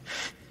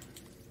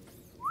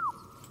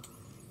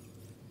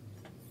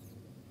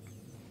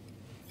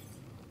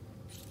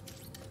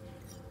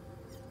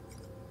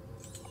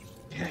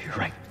 Yeah, you're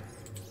right.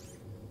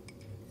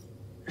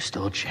 There's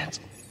still a chance.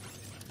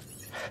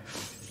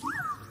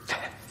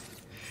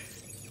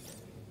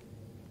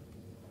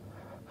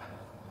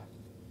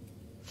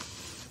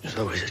 There's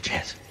always a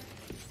chance.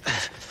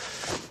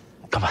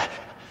 Come on.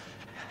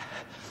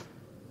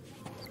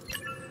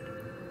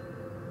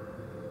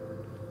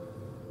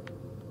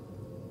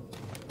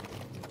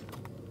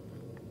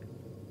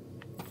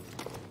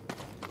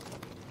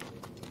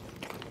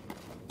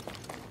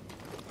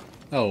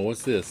 Oh,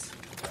 what's this?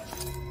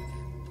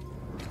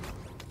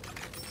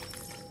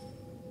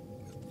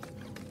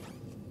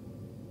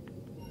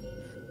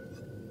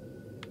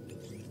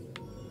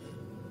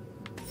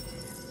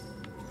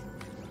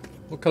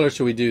 What color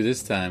should we do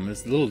this time?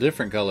 It's a little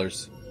different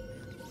colors.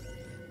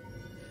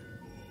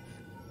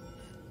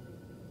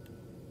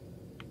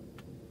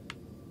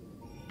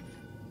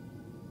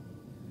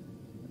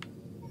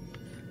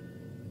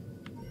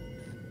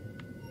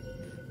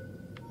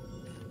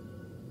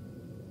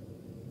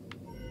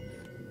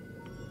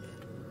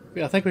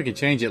 Yeah, I think we can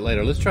change it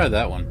later. Let's try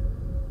that one.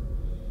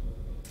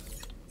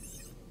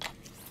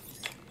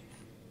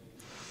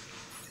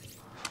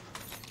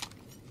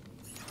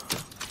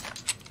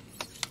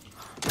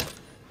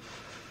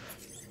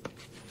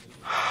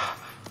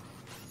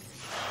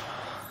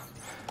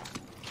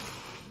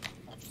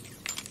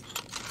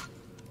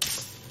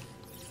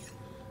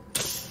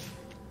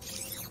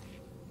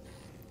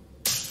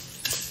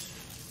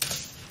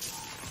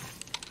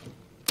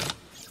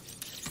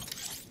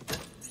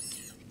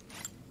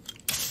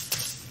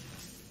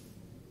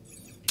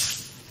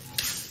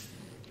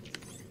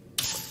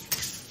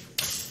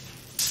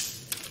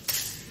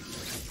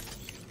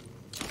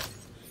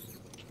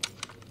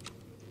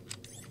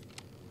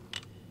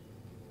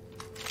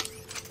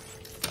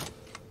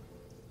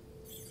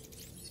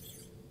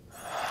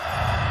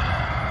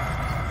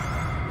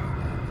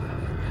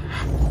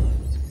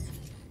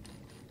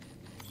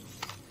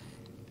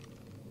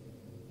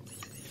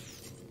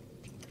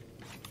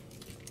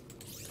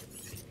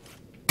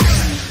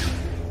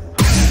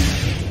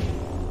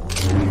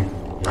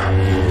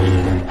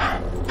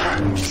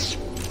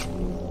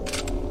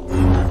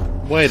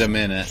 Wait a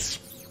minute.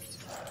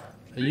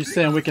 Are you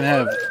saying we can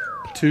have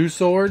two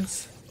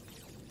swords?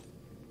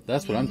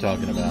 That's what I'm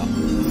talking about.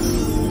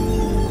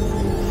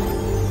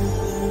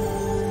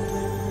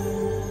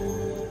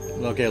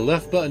 Okay,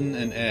 left button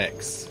and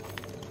X.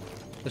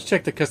 Let's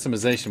check the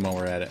customization while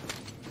we're at it.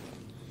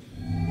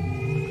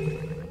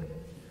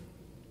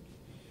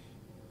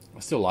 I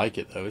still like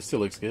it though. It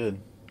still looks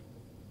good.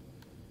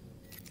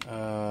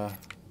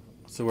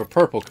 So we're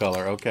purple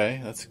color.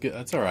 Okay, that's good.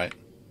 That's all right.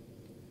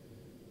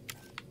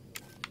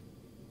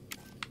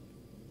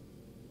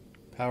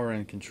 Power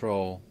and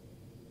control.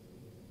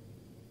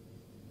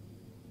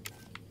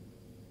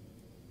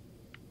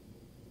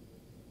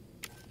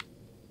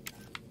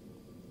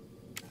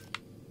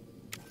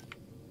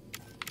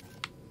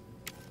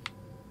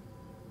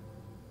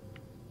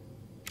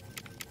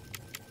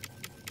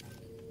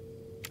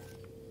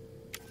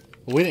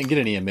 Well, we didn't get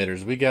any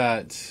emitters. We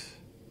got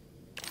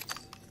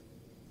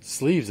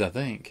sleeves, I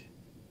think.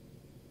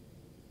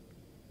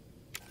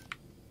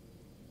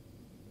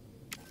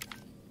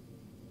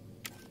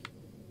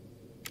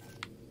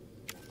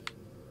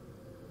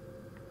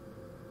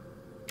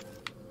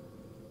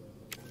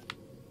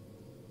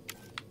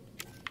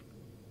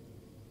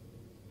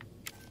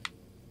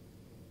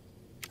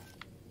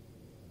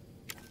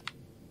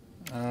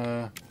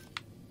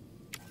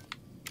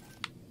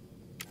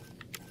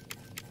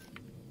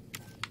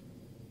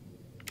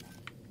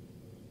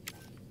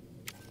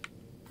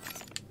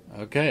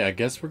 Okay, I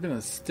guess we're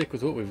gonna stick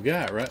with what we've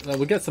got, right?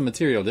 We got some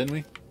material, didn't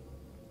we?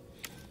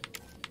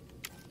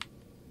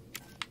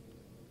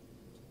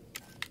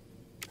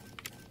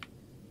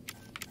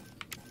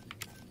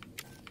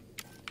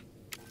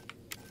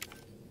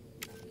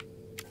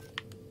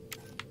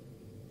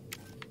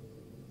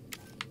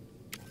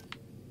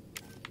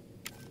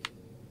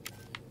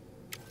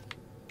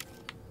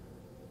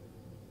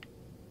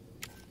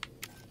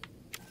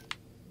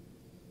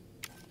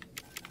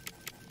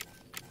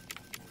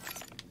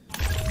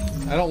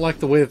 I don't like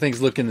the way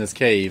things look in this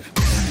cave,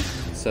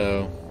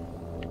 so...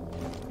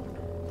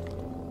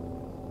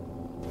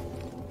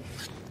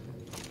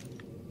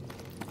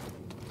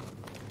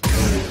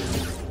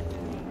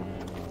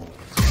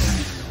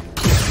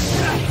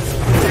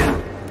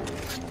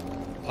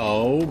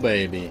 Oh,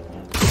 baby.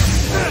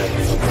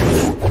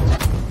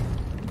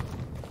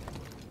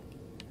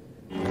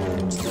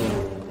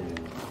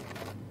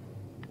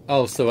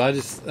 Oh, so I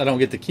don't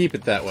get to keep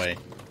it that way.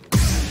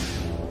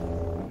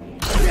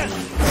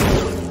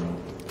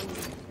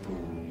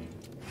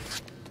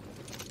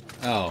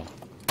 Oh.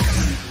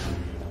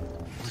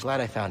 I'm glad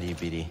I found you,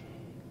 BD.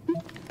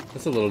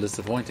 That's a little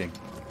disappointing.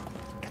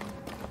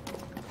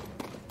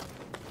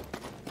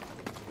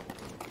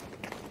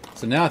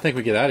 So now I think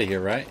we get out of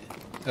here, right?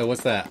 Oh,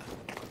 what's that?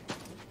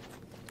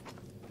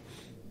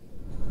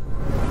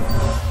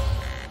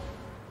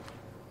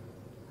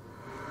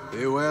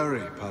 Be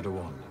wary,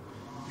 Padawan.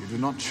 You do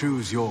not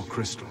choose your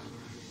crystal.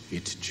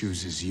 It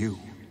chooses you.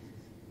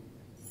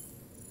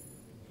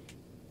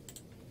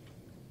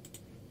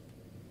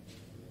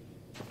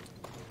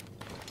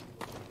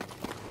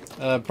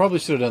 Probably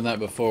should have done that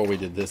before we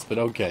did this, but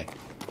okay.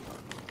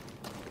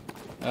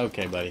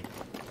 Okay, buddy.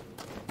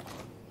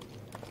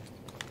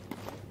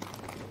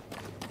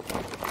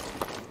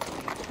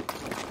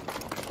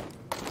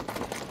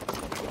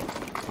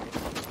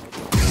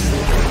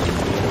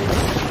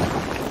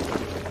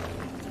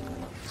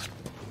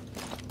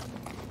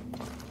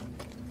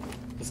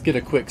 Let's get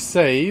a quick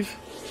save.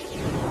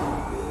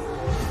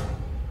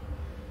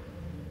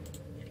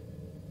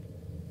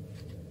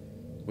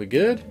 We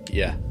good?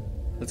 Yeah.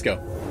 Let's go.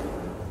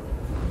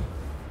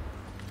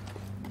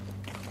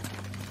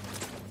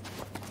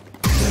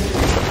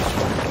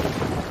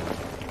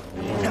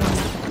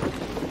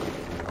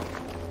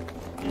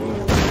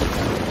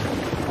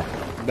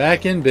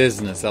 Back in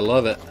business. I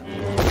love it.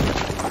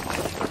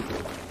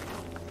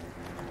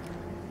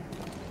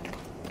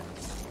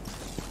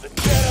 The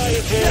Jedi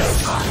is here.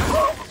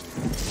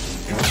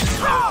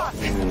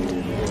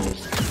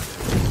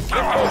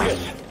 Get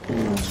focused.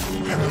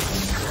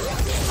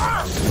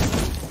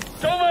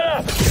 Don't let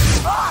up.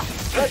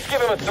 Let's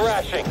give him a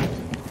thrashing.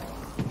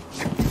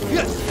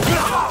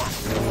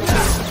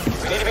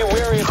 We need to be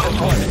wary of this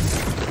one.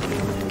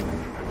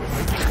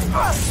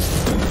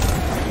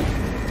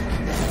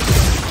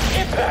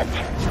 Impact!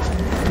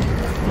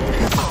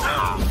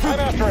 I'm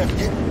after him!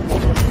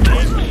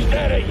 Keep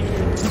steady!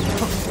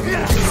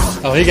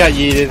 Oh, he got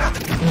yeeted.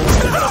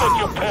 How much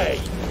you pay?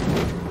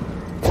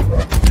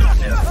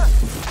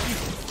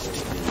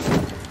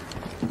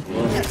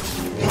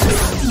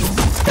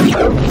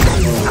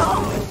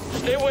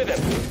 Stay with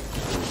him!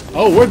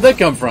 Oh, where'd they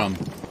come from?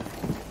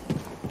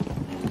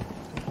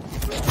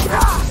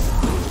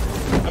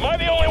 Am I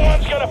the only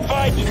one's gonna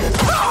fight?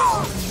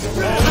 Oh,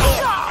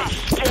 be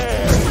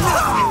scared!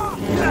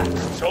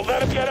 Don't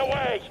let him get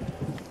away!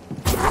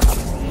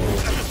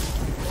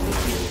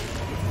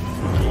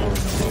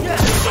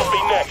 You'll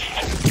be next!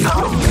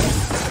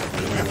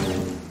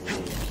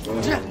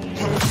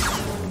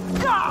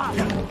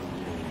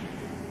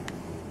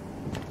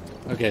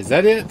 Okay, is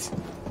that it?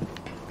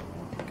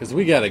 Because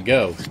we gotta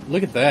go.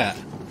 Look at that.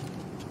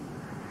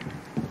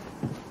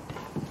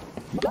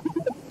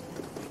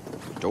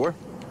 Door?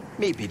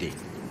 Meet BD.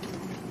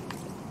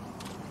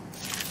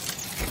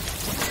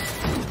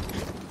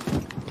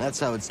 That's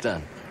how it's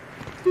done.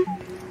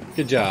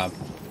 Good job.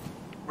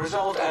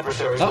 Resolved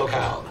adversary's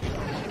locale.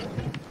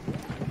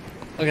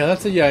 Okay,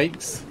 that's a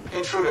yikes.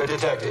 Intruder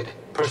detected.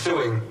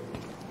 Pursuing.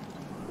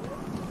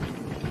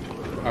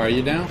 Are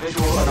you down?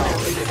 Visual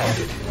anomaly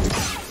detected.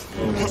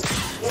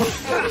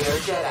 Failure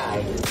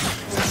Jedi.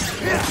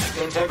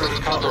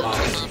 Integrity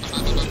compromised.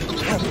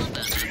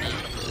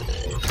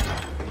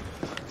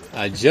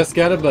 I just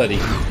got a buddy.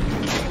 Large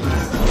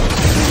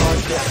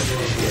damage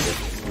initiated.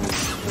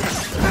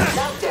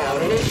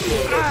 Knockdown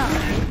initiated.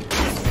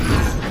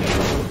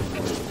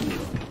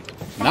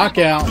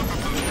 Knockout.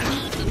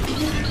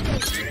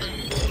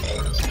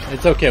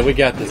 It's okay, we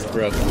got this,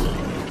 bro.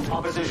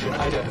 Opposition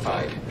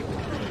identified.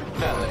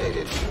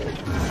 Validated.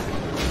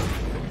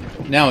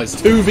 Now it's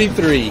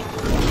 2v3.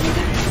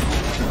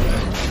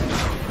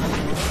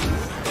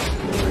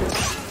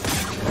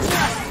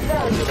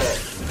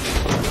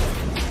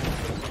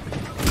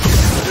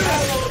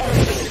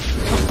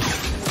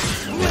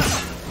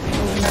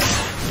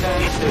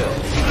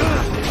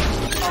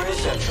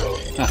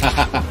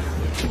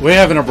 We're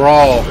having a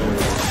brawl.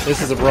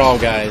 This is a brawl,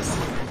 guys.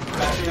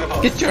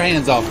 Get your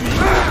hands off me.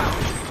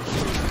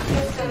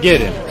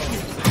 Get him.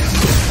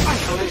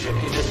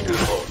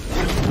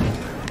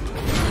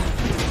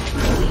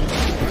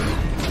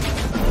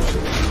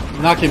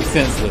 Knock him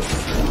senseless.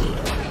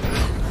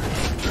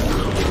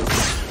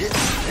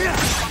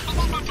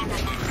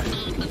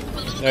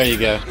 There you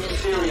go.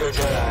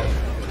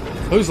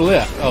 Who's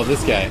left? Oh,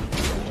 this guy.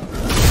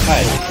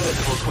 Hey.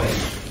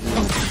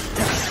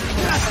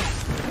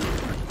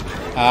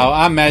 Oh,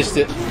 I mashed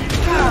it.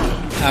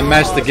 I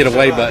mashed the get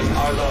away button.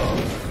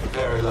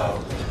 Very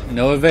low.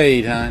 No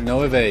evade, huh?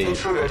 No evade.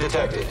 Intruder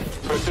detected.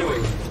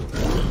 Pursuing.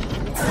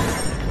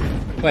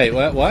 Wait,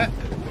 what?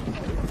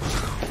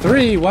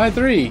 3? Why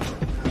 3?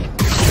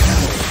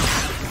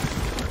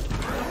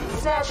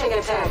 Snatching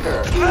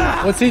attacker.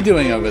 What's he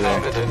doing over there?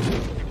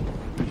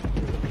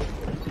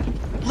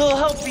 Little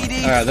help,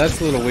 BD. Alright, that's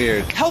a little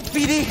weird. Help,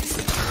 BD.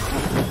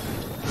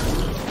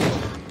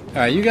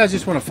 Alright, you guys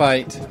just want to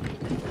fight.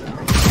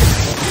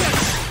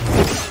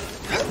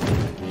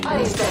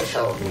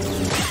 Unessential.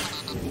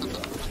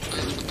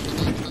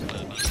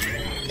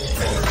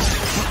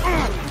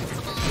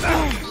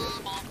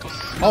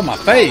 Oh, my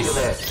face!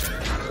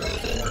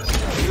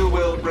 You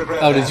will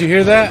regret Oh, did you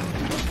hear that?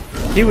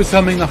 He was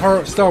humming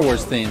the Star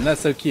Wars theme.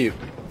 That's so cute.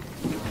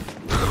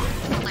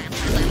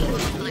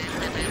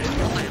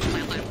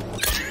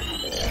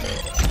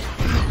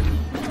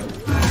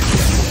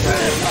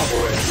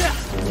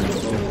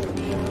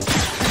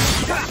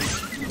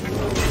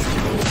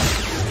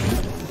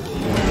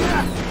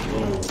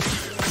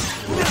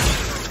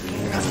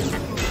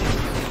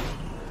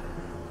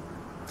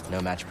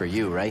 No match for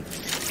you, right?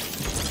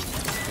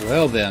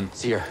 Well then.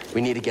 Seer,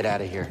 we need to get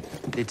out of here.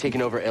 They've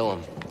taken over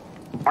Ilum.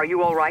 Are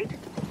you all right?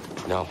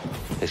 No, they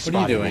What are you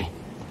spotted doing? me.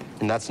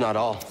 And that's not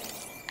all.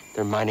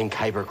 They're mining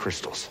kyber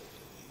crystals.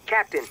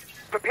 Captain,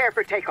 prepare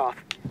for takeoff.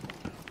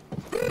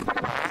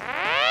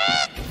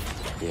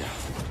 Yeah.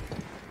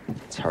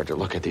 It's hard to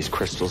look at these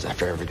crystals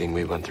after everything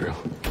we went through.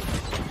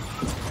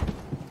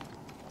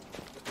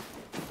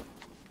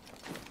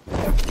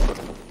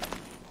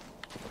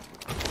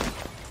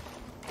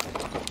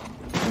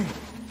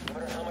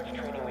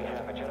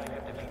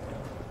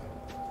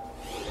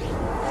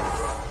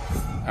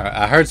 Alright,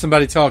 I heard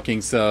somebody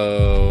talking,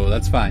 so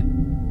that's fine.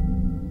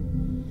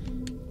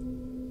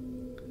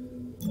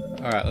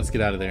 Alright, let's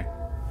get out of there.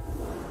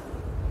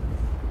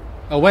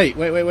 Oh, wait.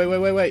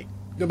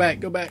 Go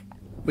back.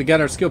 We got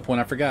our skill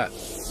point, I forgot.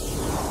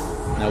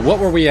 Now, what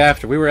were we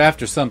after? We were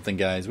after something,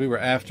 guys. We were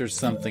after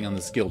something on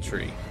the skill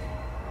tree.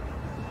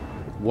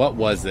 What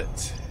was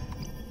it?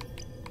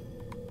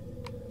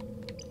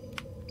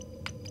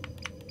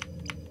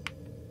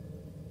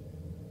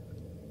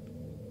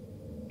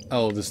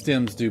 Oh, the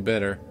stems do a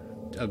better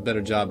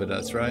job at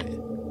us, right?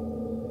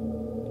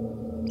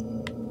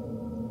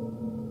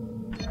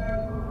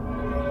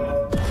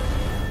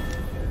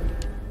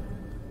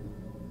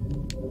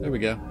 There we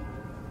go.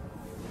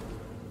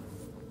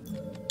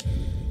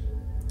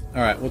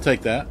 Alright, we'll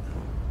take that.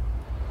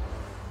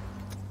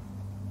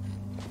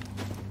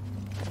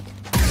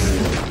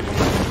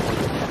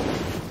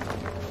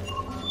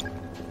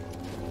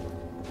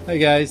 Hey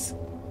guys.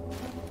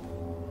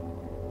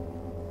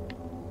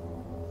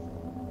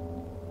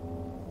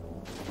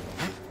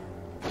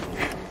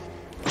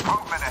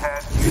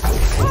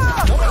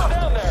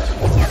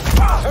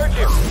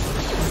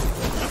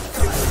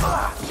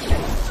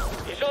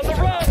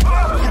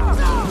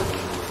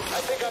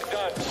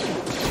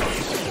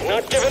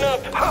 Not giving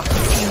up.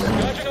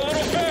 Dodging a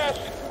little fast.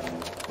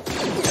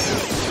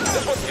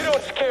 This one, you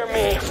don't scare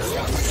me.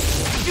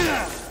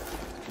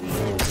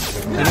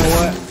 You know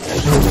what?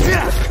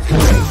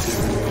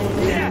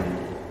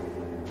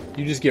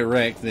 You just get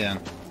wrecked then.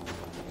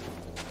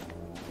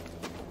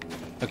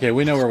 Okay,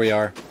 we know where we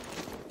are.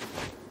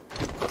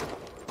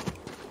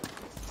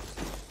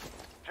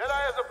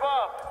 Jedi is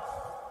above.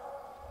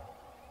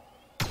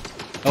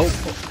 Oh.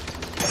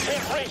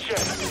 Can't reach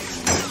it.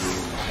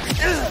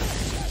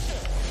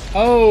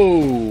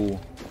 Oh!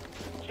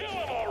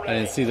 I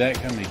didn't see that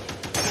coming.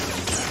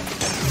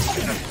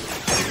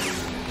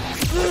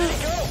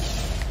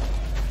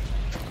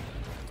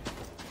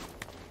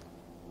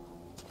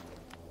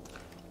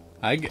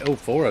 Oh,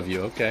 4 of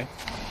you, okay.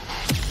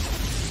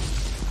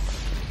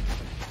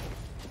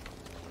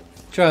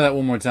 Try that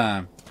one more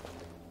time.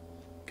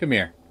 Come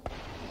here.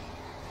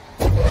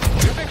 You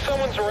think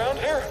someone's around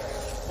here?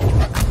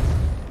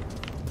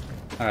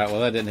 Alright,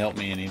 well that didn't help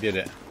me any, did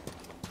it?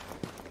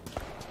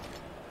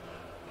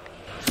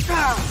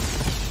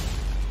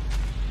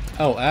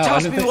 Oh, ow. I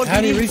didn't think,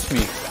 how did he reach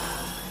me?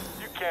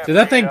 Did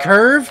that thing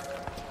curve?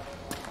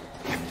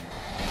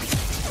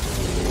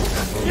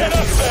 Get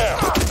up there!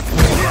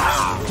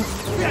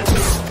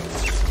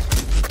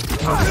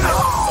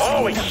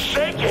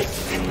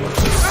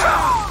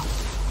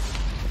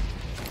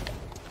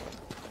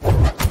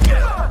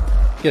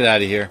 Get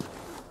out of here.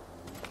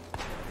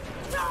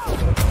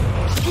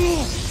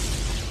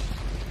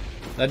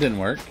 That didn't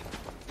work.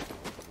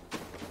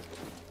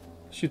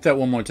 Shoot that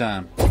one more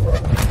time.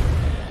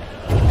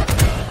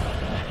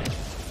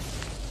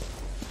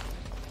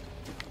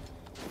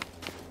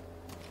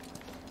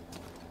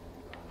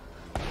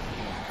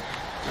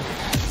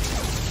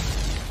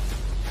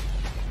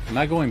 Am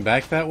I going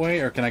back that way,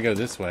 or can I go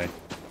this way?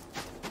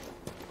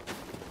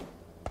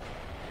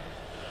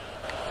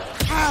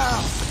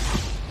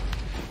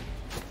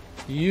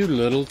 You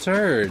little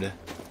turd.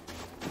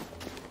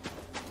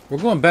 We're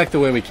going back the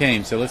way we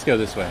came, so let's go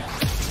this way.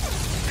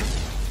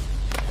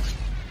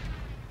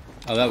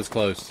 Oh, that was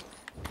close.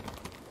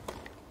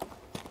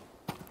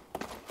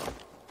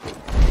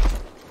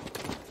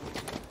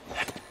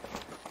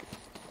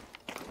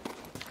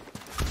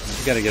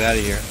 We gotta get out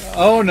of here.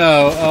 Oh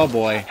no! Oh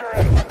boy. You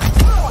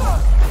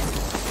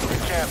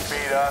can't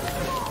beat us.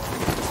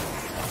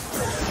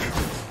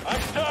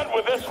 I'm done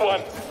with this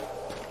one.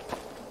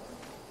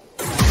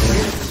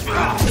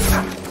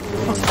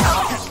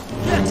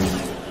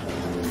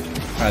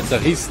 Alright, so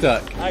he's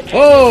stuck.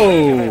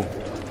 Whoa!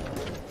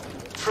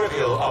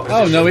 Trivial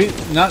Oh no,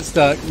 he's not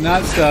stuck,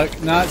 not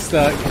stuck, not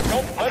stuck,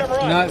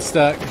 not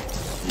stuck.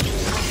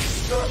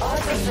 Your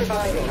odds of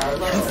surviving are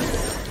low.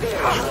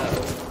 Very low.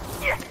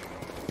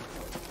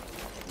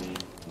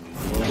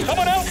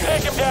 Someone else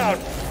take him down.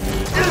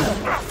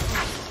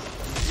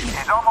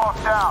 He's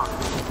almost down.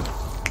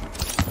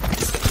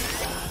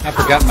 I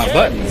forgot my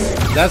buttons.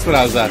 That's what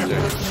I was after.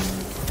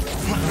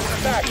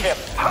 Back him.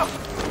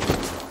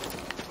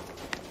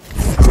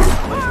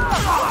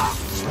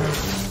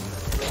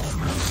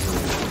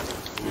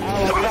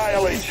 I'll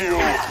annihilate you.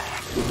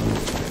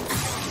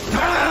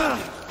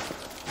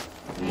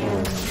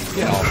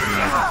 Get off me.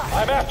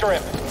 I'm after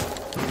him.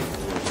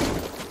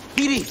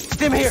 BD,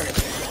 stim here.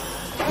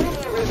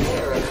 Enemy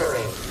repair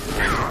occurring.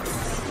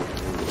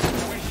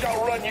 We shall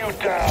run you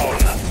down.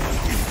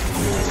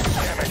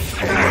 Damn it,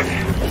 Ted.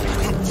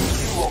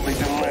 You only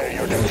delay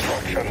your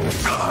destruction.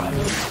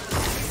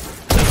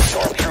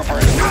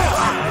 Stormtroopers,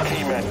 he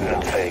meant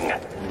nothing.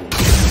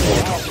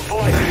 I'll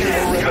slice you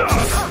to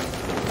ribbons.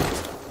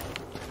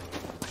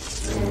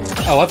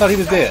 Oh, I thought he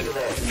was dead.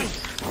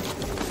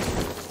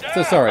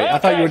 So sorry, I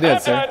thought you were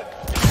dead, sir.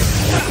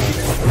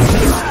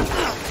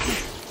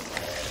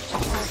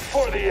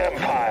 For the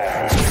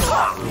Empire.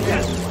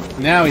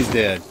 Now he's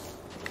dead.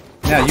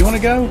 Now, you want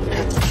to go?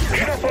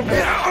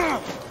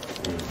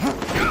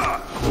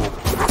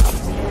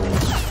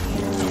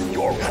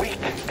 You're weak,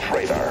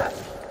 traitor.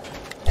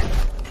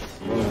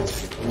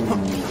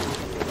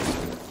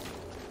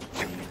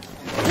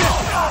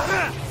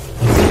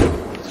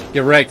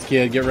 Get wrecked,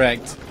 kid, get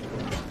wrecked.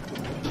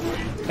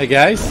 Hey,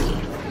 guys.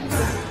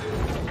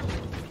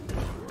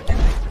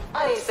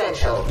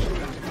 Unessential.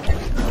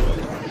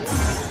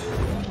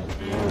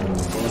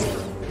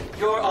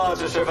 Your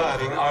odds of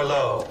surviving are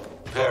low.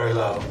 Very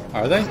low.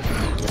 Are they?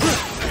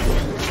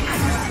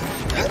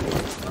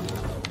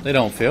 They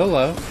don't feel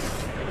low.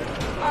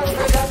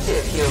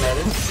 Unproductive,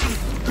 humans.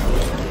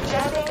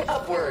 Jabbing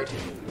upward.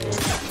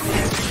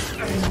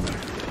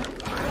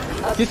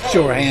 Get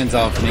your hands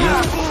off me.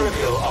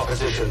 Trivial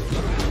opposition.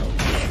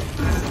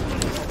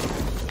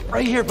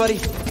 Right here, buddy.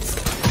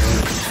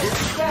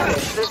 Damage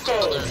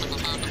sustained.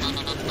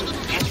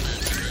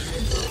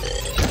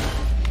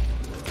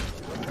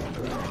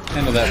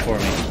 Handle that for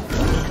me.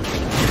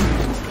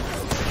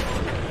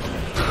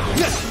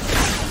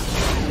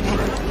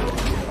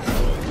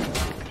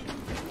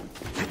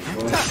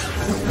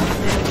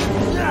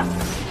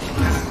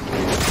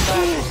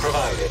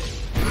 Provided.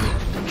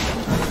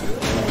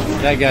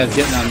 That guy's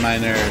getting on my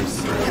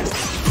nerves.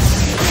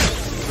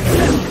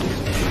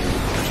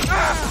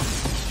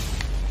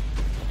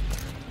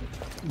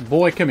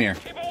 Boy, come here.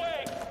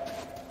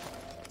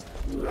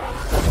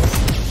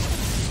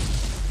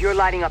 You're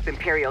lighting up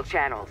Imperial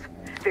channels.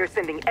 They're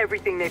sending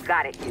everything they've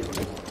got at you.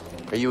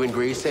 Are you in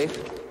Grease safe?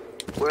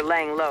 We're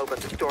laying low, but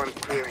the storm's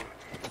clearing.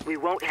 We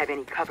won't have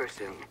any cover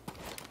soon.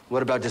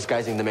 What about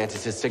disguising the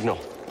Mantis' signal?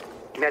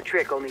 That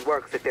trick only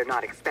works if they're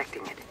not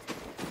expecting it.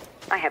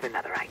 I have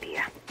another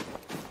idea.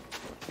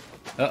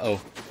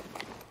 Uh-oh.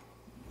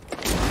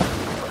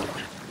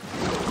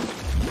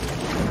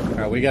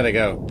 Alright, we gotta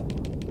go.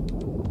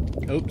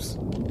 Oops.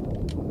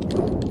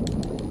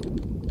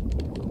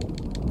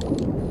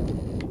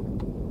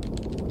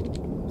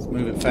 Let's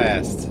move it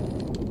fast.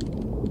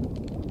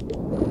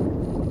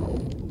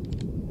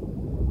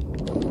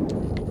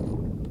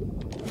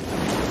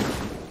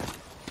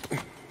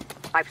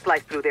 I've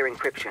sliced through their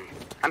encryption.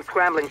 I'm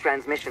scrambling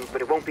transmissions,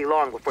 but it won't be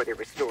long before they're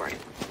restored.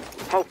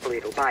 Hopefully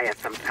it'll buy us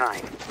some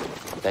time.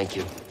 Thank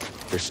you.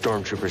 There's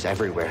stormtroopers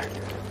everywhere.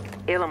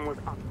 Ilum was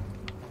up.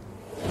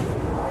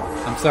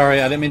 I'm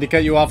sorry, I didn't mean to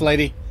cut you off,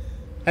 lady.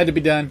 Had to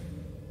be done.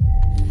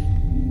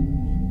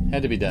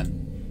 Had to be done.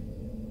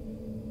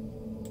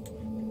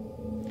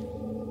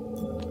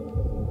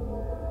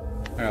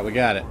 Alright, we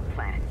got it.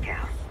 Planet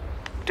Cal.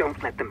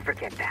 Don't let them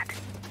forget that.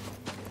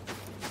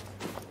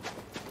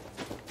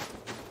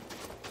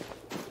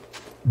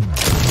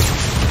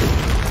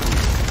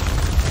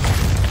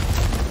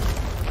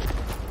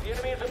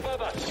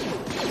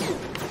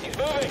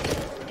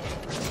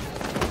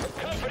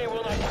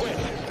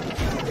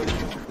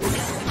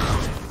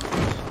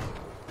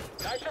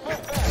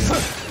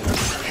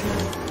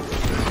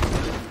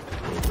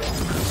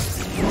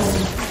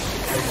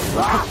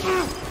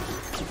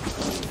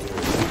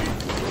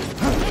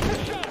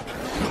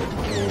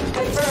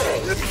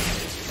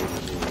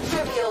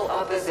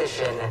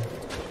 position.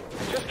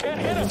 Just can't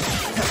hit him.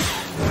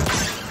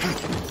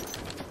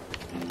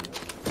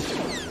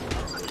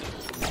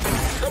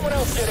 Someone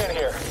else get in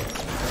here.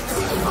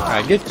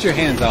 Alright, get your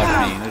hands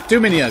off me. There's too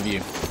many of you.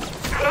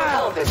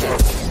 Television.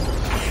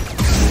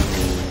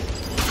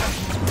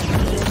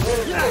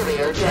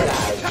 Inferior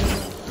Jedi.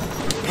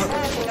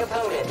 Smashing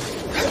opponent.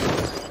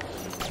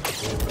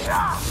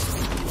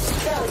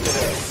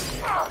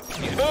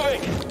 He's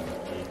moving.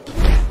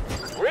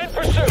 We're in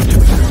pursuit.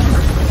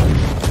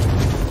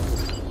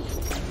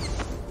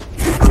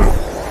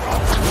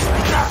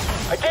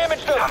 I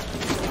damaged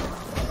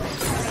them.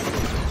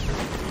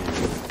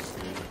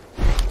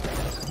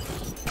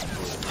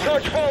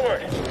 Charge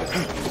forward.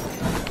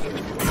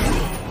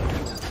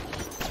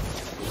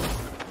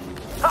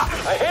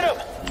 I hit him.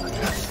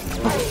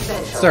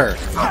 Sir.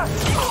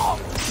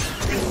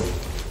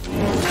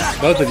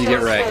 Both of you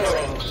get wrecked.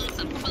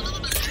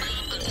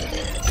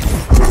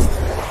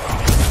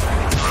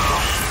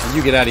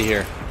 You get out of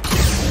here.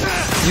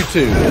 You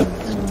too.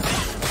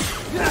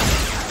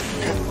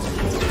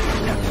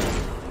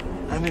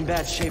 I'm in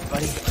bad shape,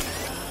 buddy.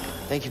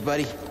 Thank you,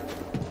 buddy.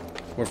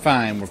 We're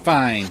fine. We're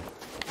fine.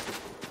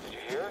 Did you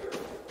hear?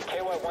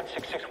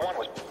 KY-1661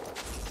 was...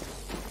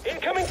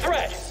 Incoming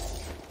threat!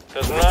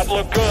 Does not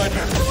look good.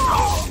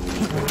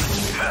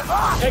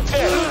 Take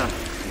this.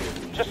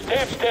 Just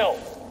stand still.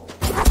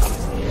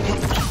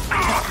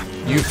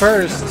 You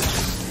first.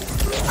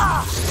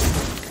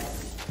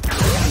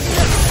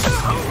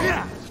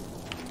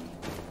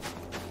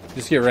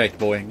 Just get wrecked,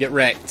 boy. Get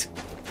wrecked.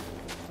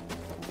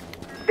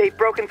 They've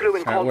broken through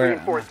and called where-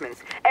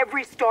 reinforcements.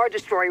 Every Star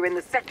Destroyer in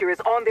the sector is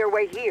on their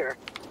way here.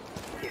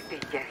 If they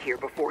get here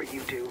before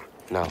you do.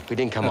 No, we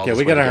didn't come all Okay, this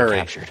we way gotta to get hurry.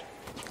 captured.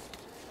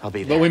 I'll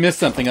be there. But we missed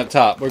something up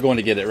top. We're going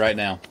to get it right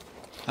now.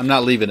 I'm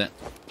not leaving it.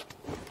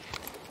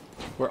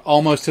 We're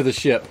almost to the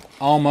ship.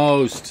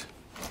 Almost.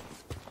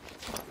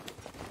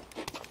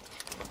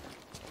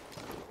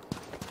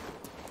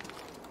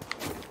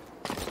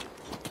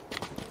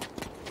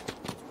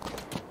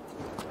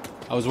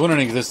 I was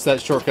wondering if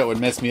that shortcut would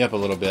mess me up a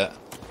little bit.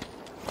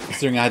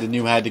 Considering I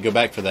knew I had to go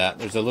back for that.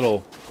 There's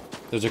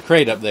a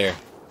crate up there.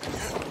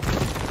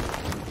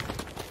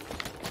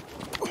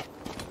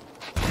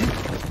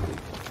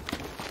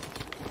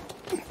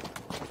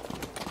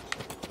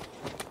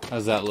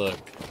 How's that look?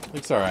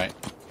 Looks alright.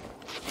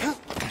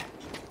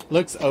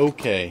 Looks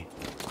okay.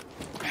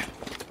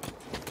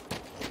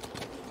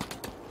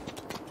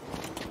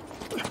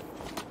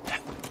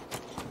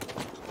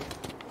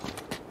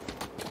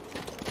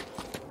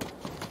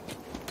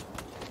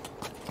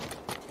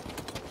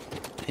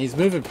 He's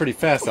moving pretty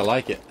fast. I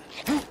like it.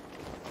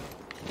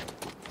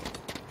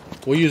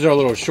 We'll use our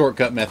little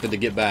shortcut method to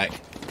get back.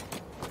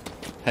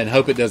 And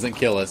hope it doesn't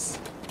kill us.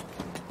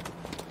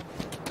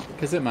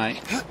 Because it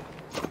might.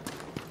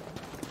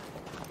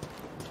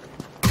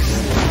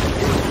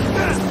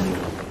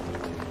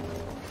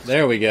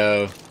 There we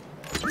go. Hey,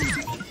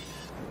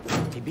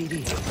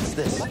 BD, what's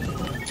this?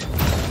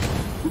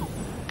 Come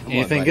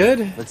Anything on, buddy.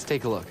 good? Let's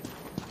take a look.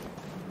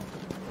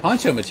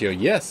 Poncho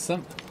material. Yes.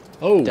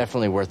 Oh.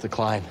 Definitely worth the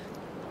climb.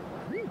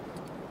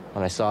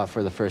 When I saw it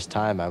for the first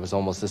time, I was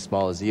almost as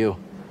small as you.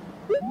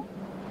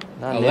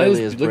 Not Oh,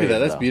 nearly as look at brave, that.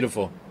 That's though.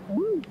 beautiful.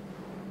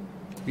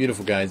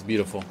 Beautiful, guys.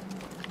 Beautiful.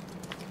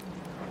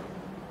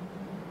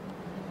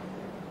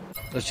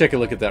 Let's check a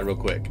look at that real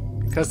quick.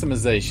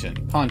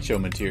 Customization. Poncho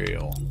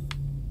material.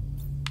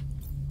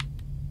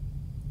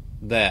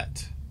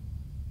 That.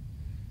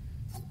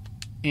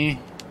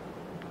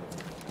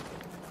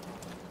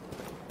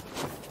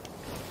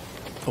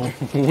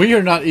 We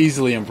are not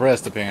easily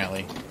impressed,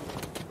 apparently.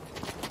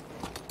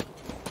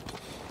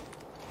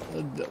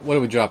 What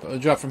do we drop?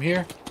 Drop from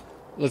here?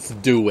 Let's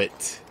do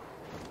it.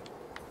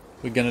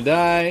 We gonna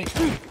die?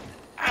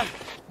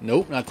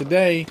 Nope, not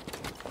today.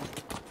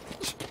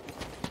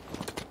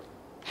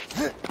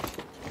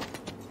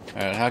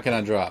 Alright, how can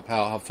I drop?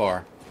 How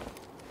far?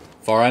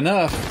 Far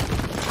enough.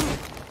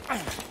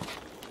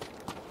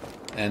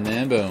 And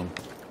then boom.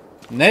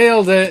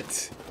 Nailed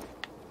it!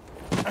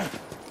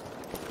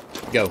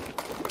 Go.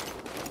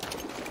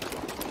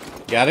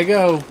 Gotta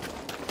go.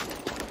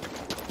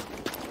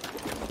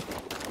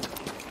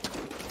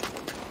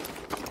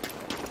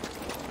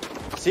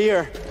 See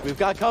her. We've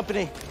got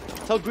company.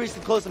 Tell Grease to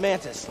close the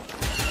mantis.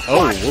 Oh,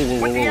 whoa, whoa,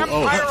 whoa, With the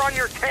whoa, Empire oh. on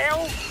your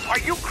tail? Are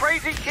you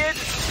crazy, kid?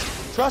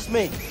 Trust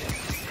me.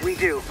 We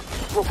do.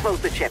 We'll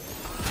close the chip.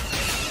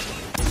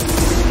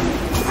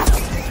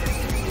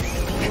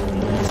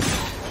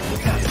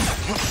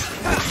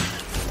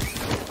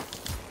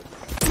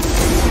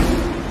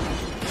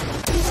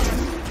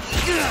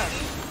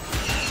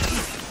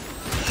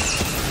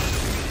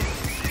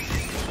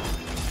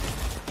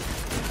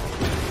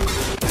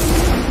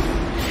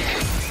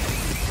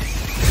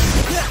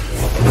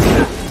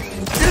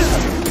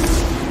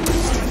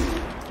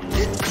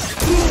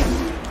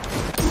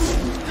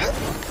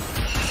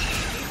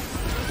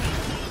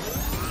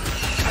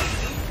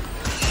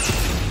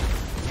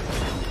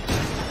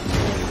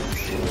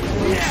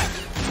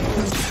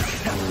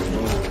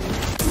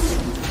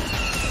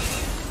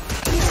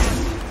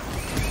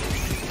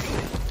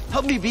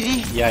 Help me, BD.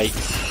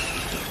 Yikes.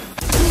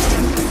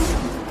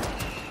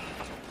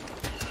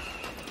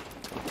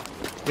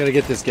 Gotta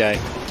get this guy.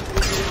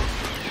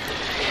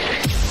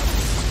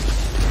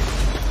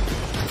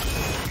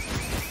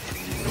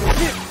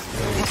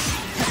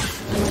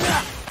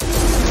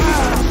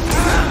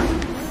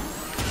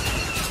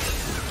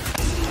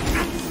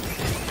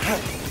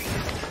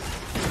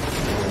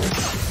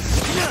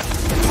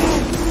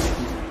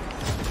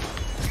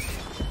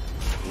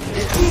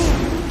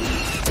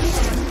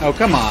 Oh,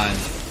 come on.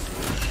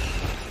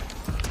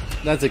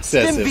 That's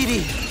excessive. Spin,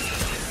 BD.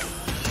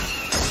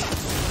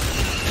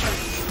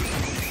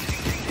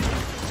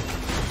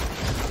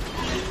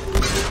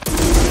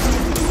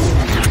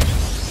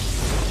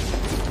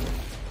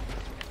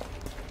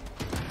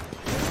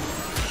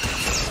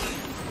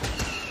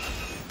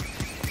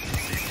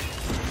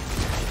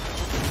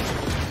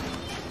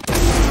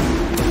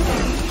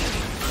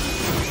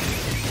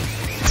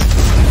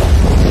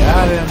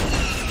 Got him.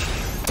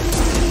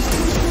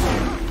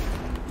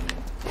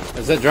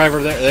 Is that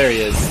driver there? There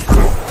he is.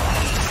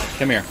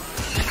 Come here.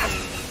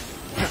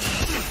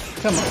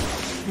 Come on.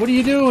 What are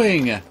you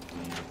doing?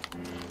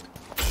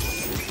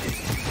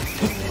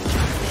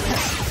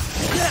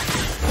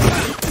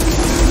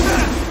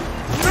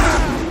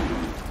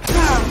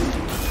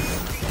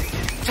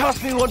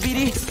 Toss me one,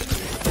 BD.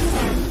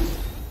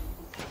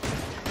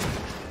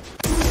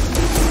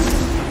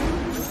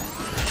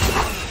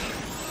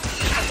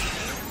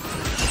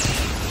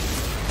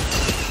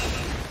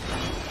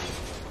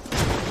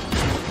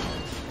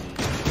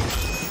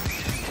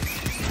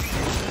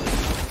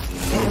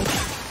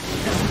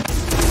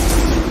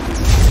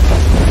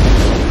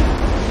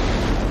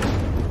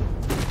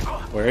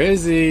 Where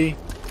is he?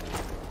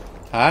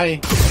 Hi.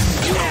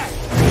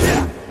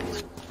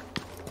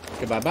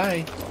 Goodbye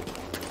bye.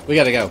 We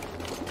gotta go.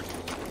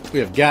 We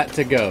have got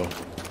to go.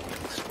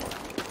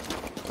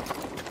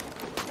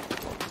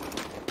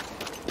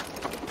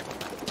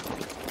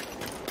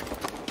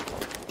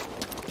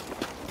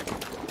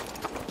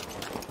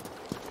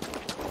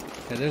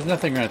 Okay, there's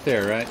nothing right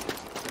there, right?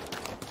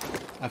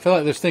 I feel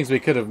like there's things we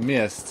could have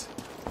missed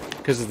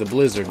because of the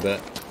blizzard,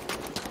 but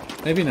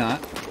maybe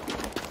not.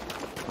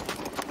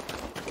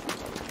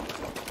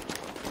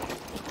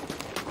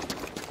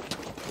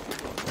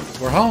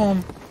 We're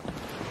home.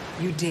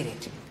 You did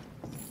it.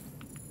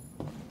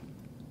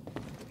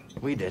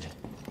 We did.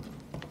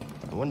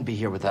 I wouldn't be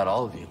here without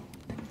all of you.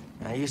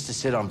 I used to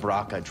sit on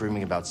Baraka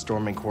dreaming about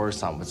storming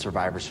Coruscant with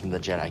survivors from the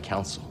Jedi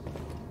Council.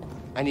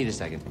 I need a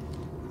second.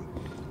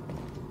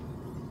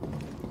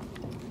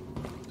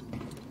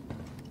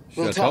 Should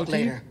I We'll talk to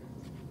you? later.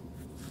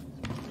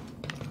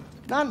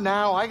 Not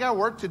now. I got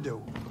work to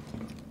do.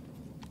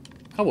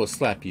 I will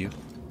slap you.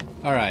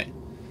 Alright.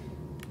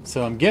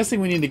 So I'm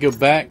guessing we need to go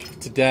back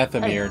to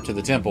Dathomir, Hey. to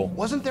the temple.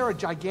 Wasn't there a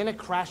gigantic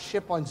crash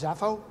ship on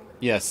Zepho?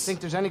 Yes. Think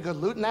there's any good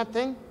loot in that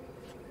thing?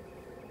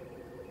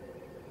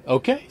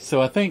 Okay,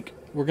 so I think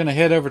we're going to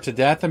head over to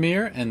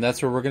Dathomir, and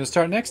that's where we're going to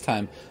start next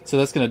time. So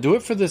that's going to do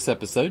it for this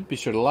episode. Be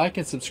sure to like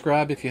and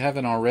subscribe if you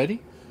haven't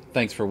already.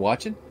 Thanks for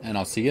watching, and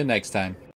I'll see you next time.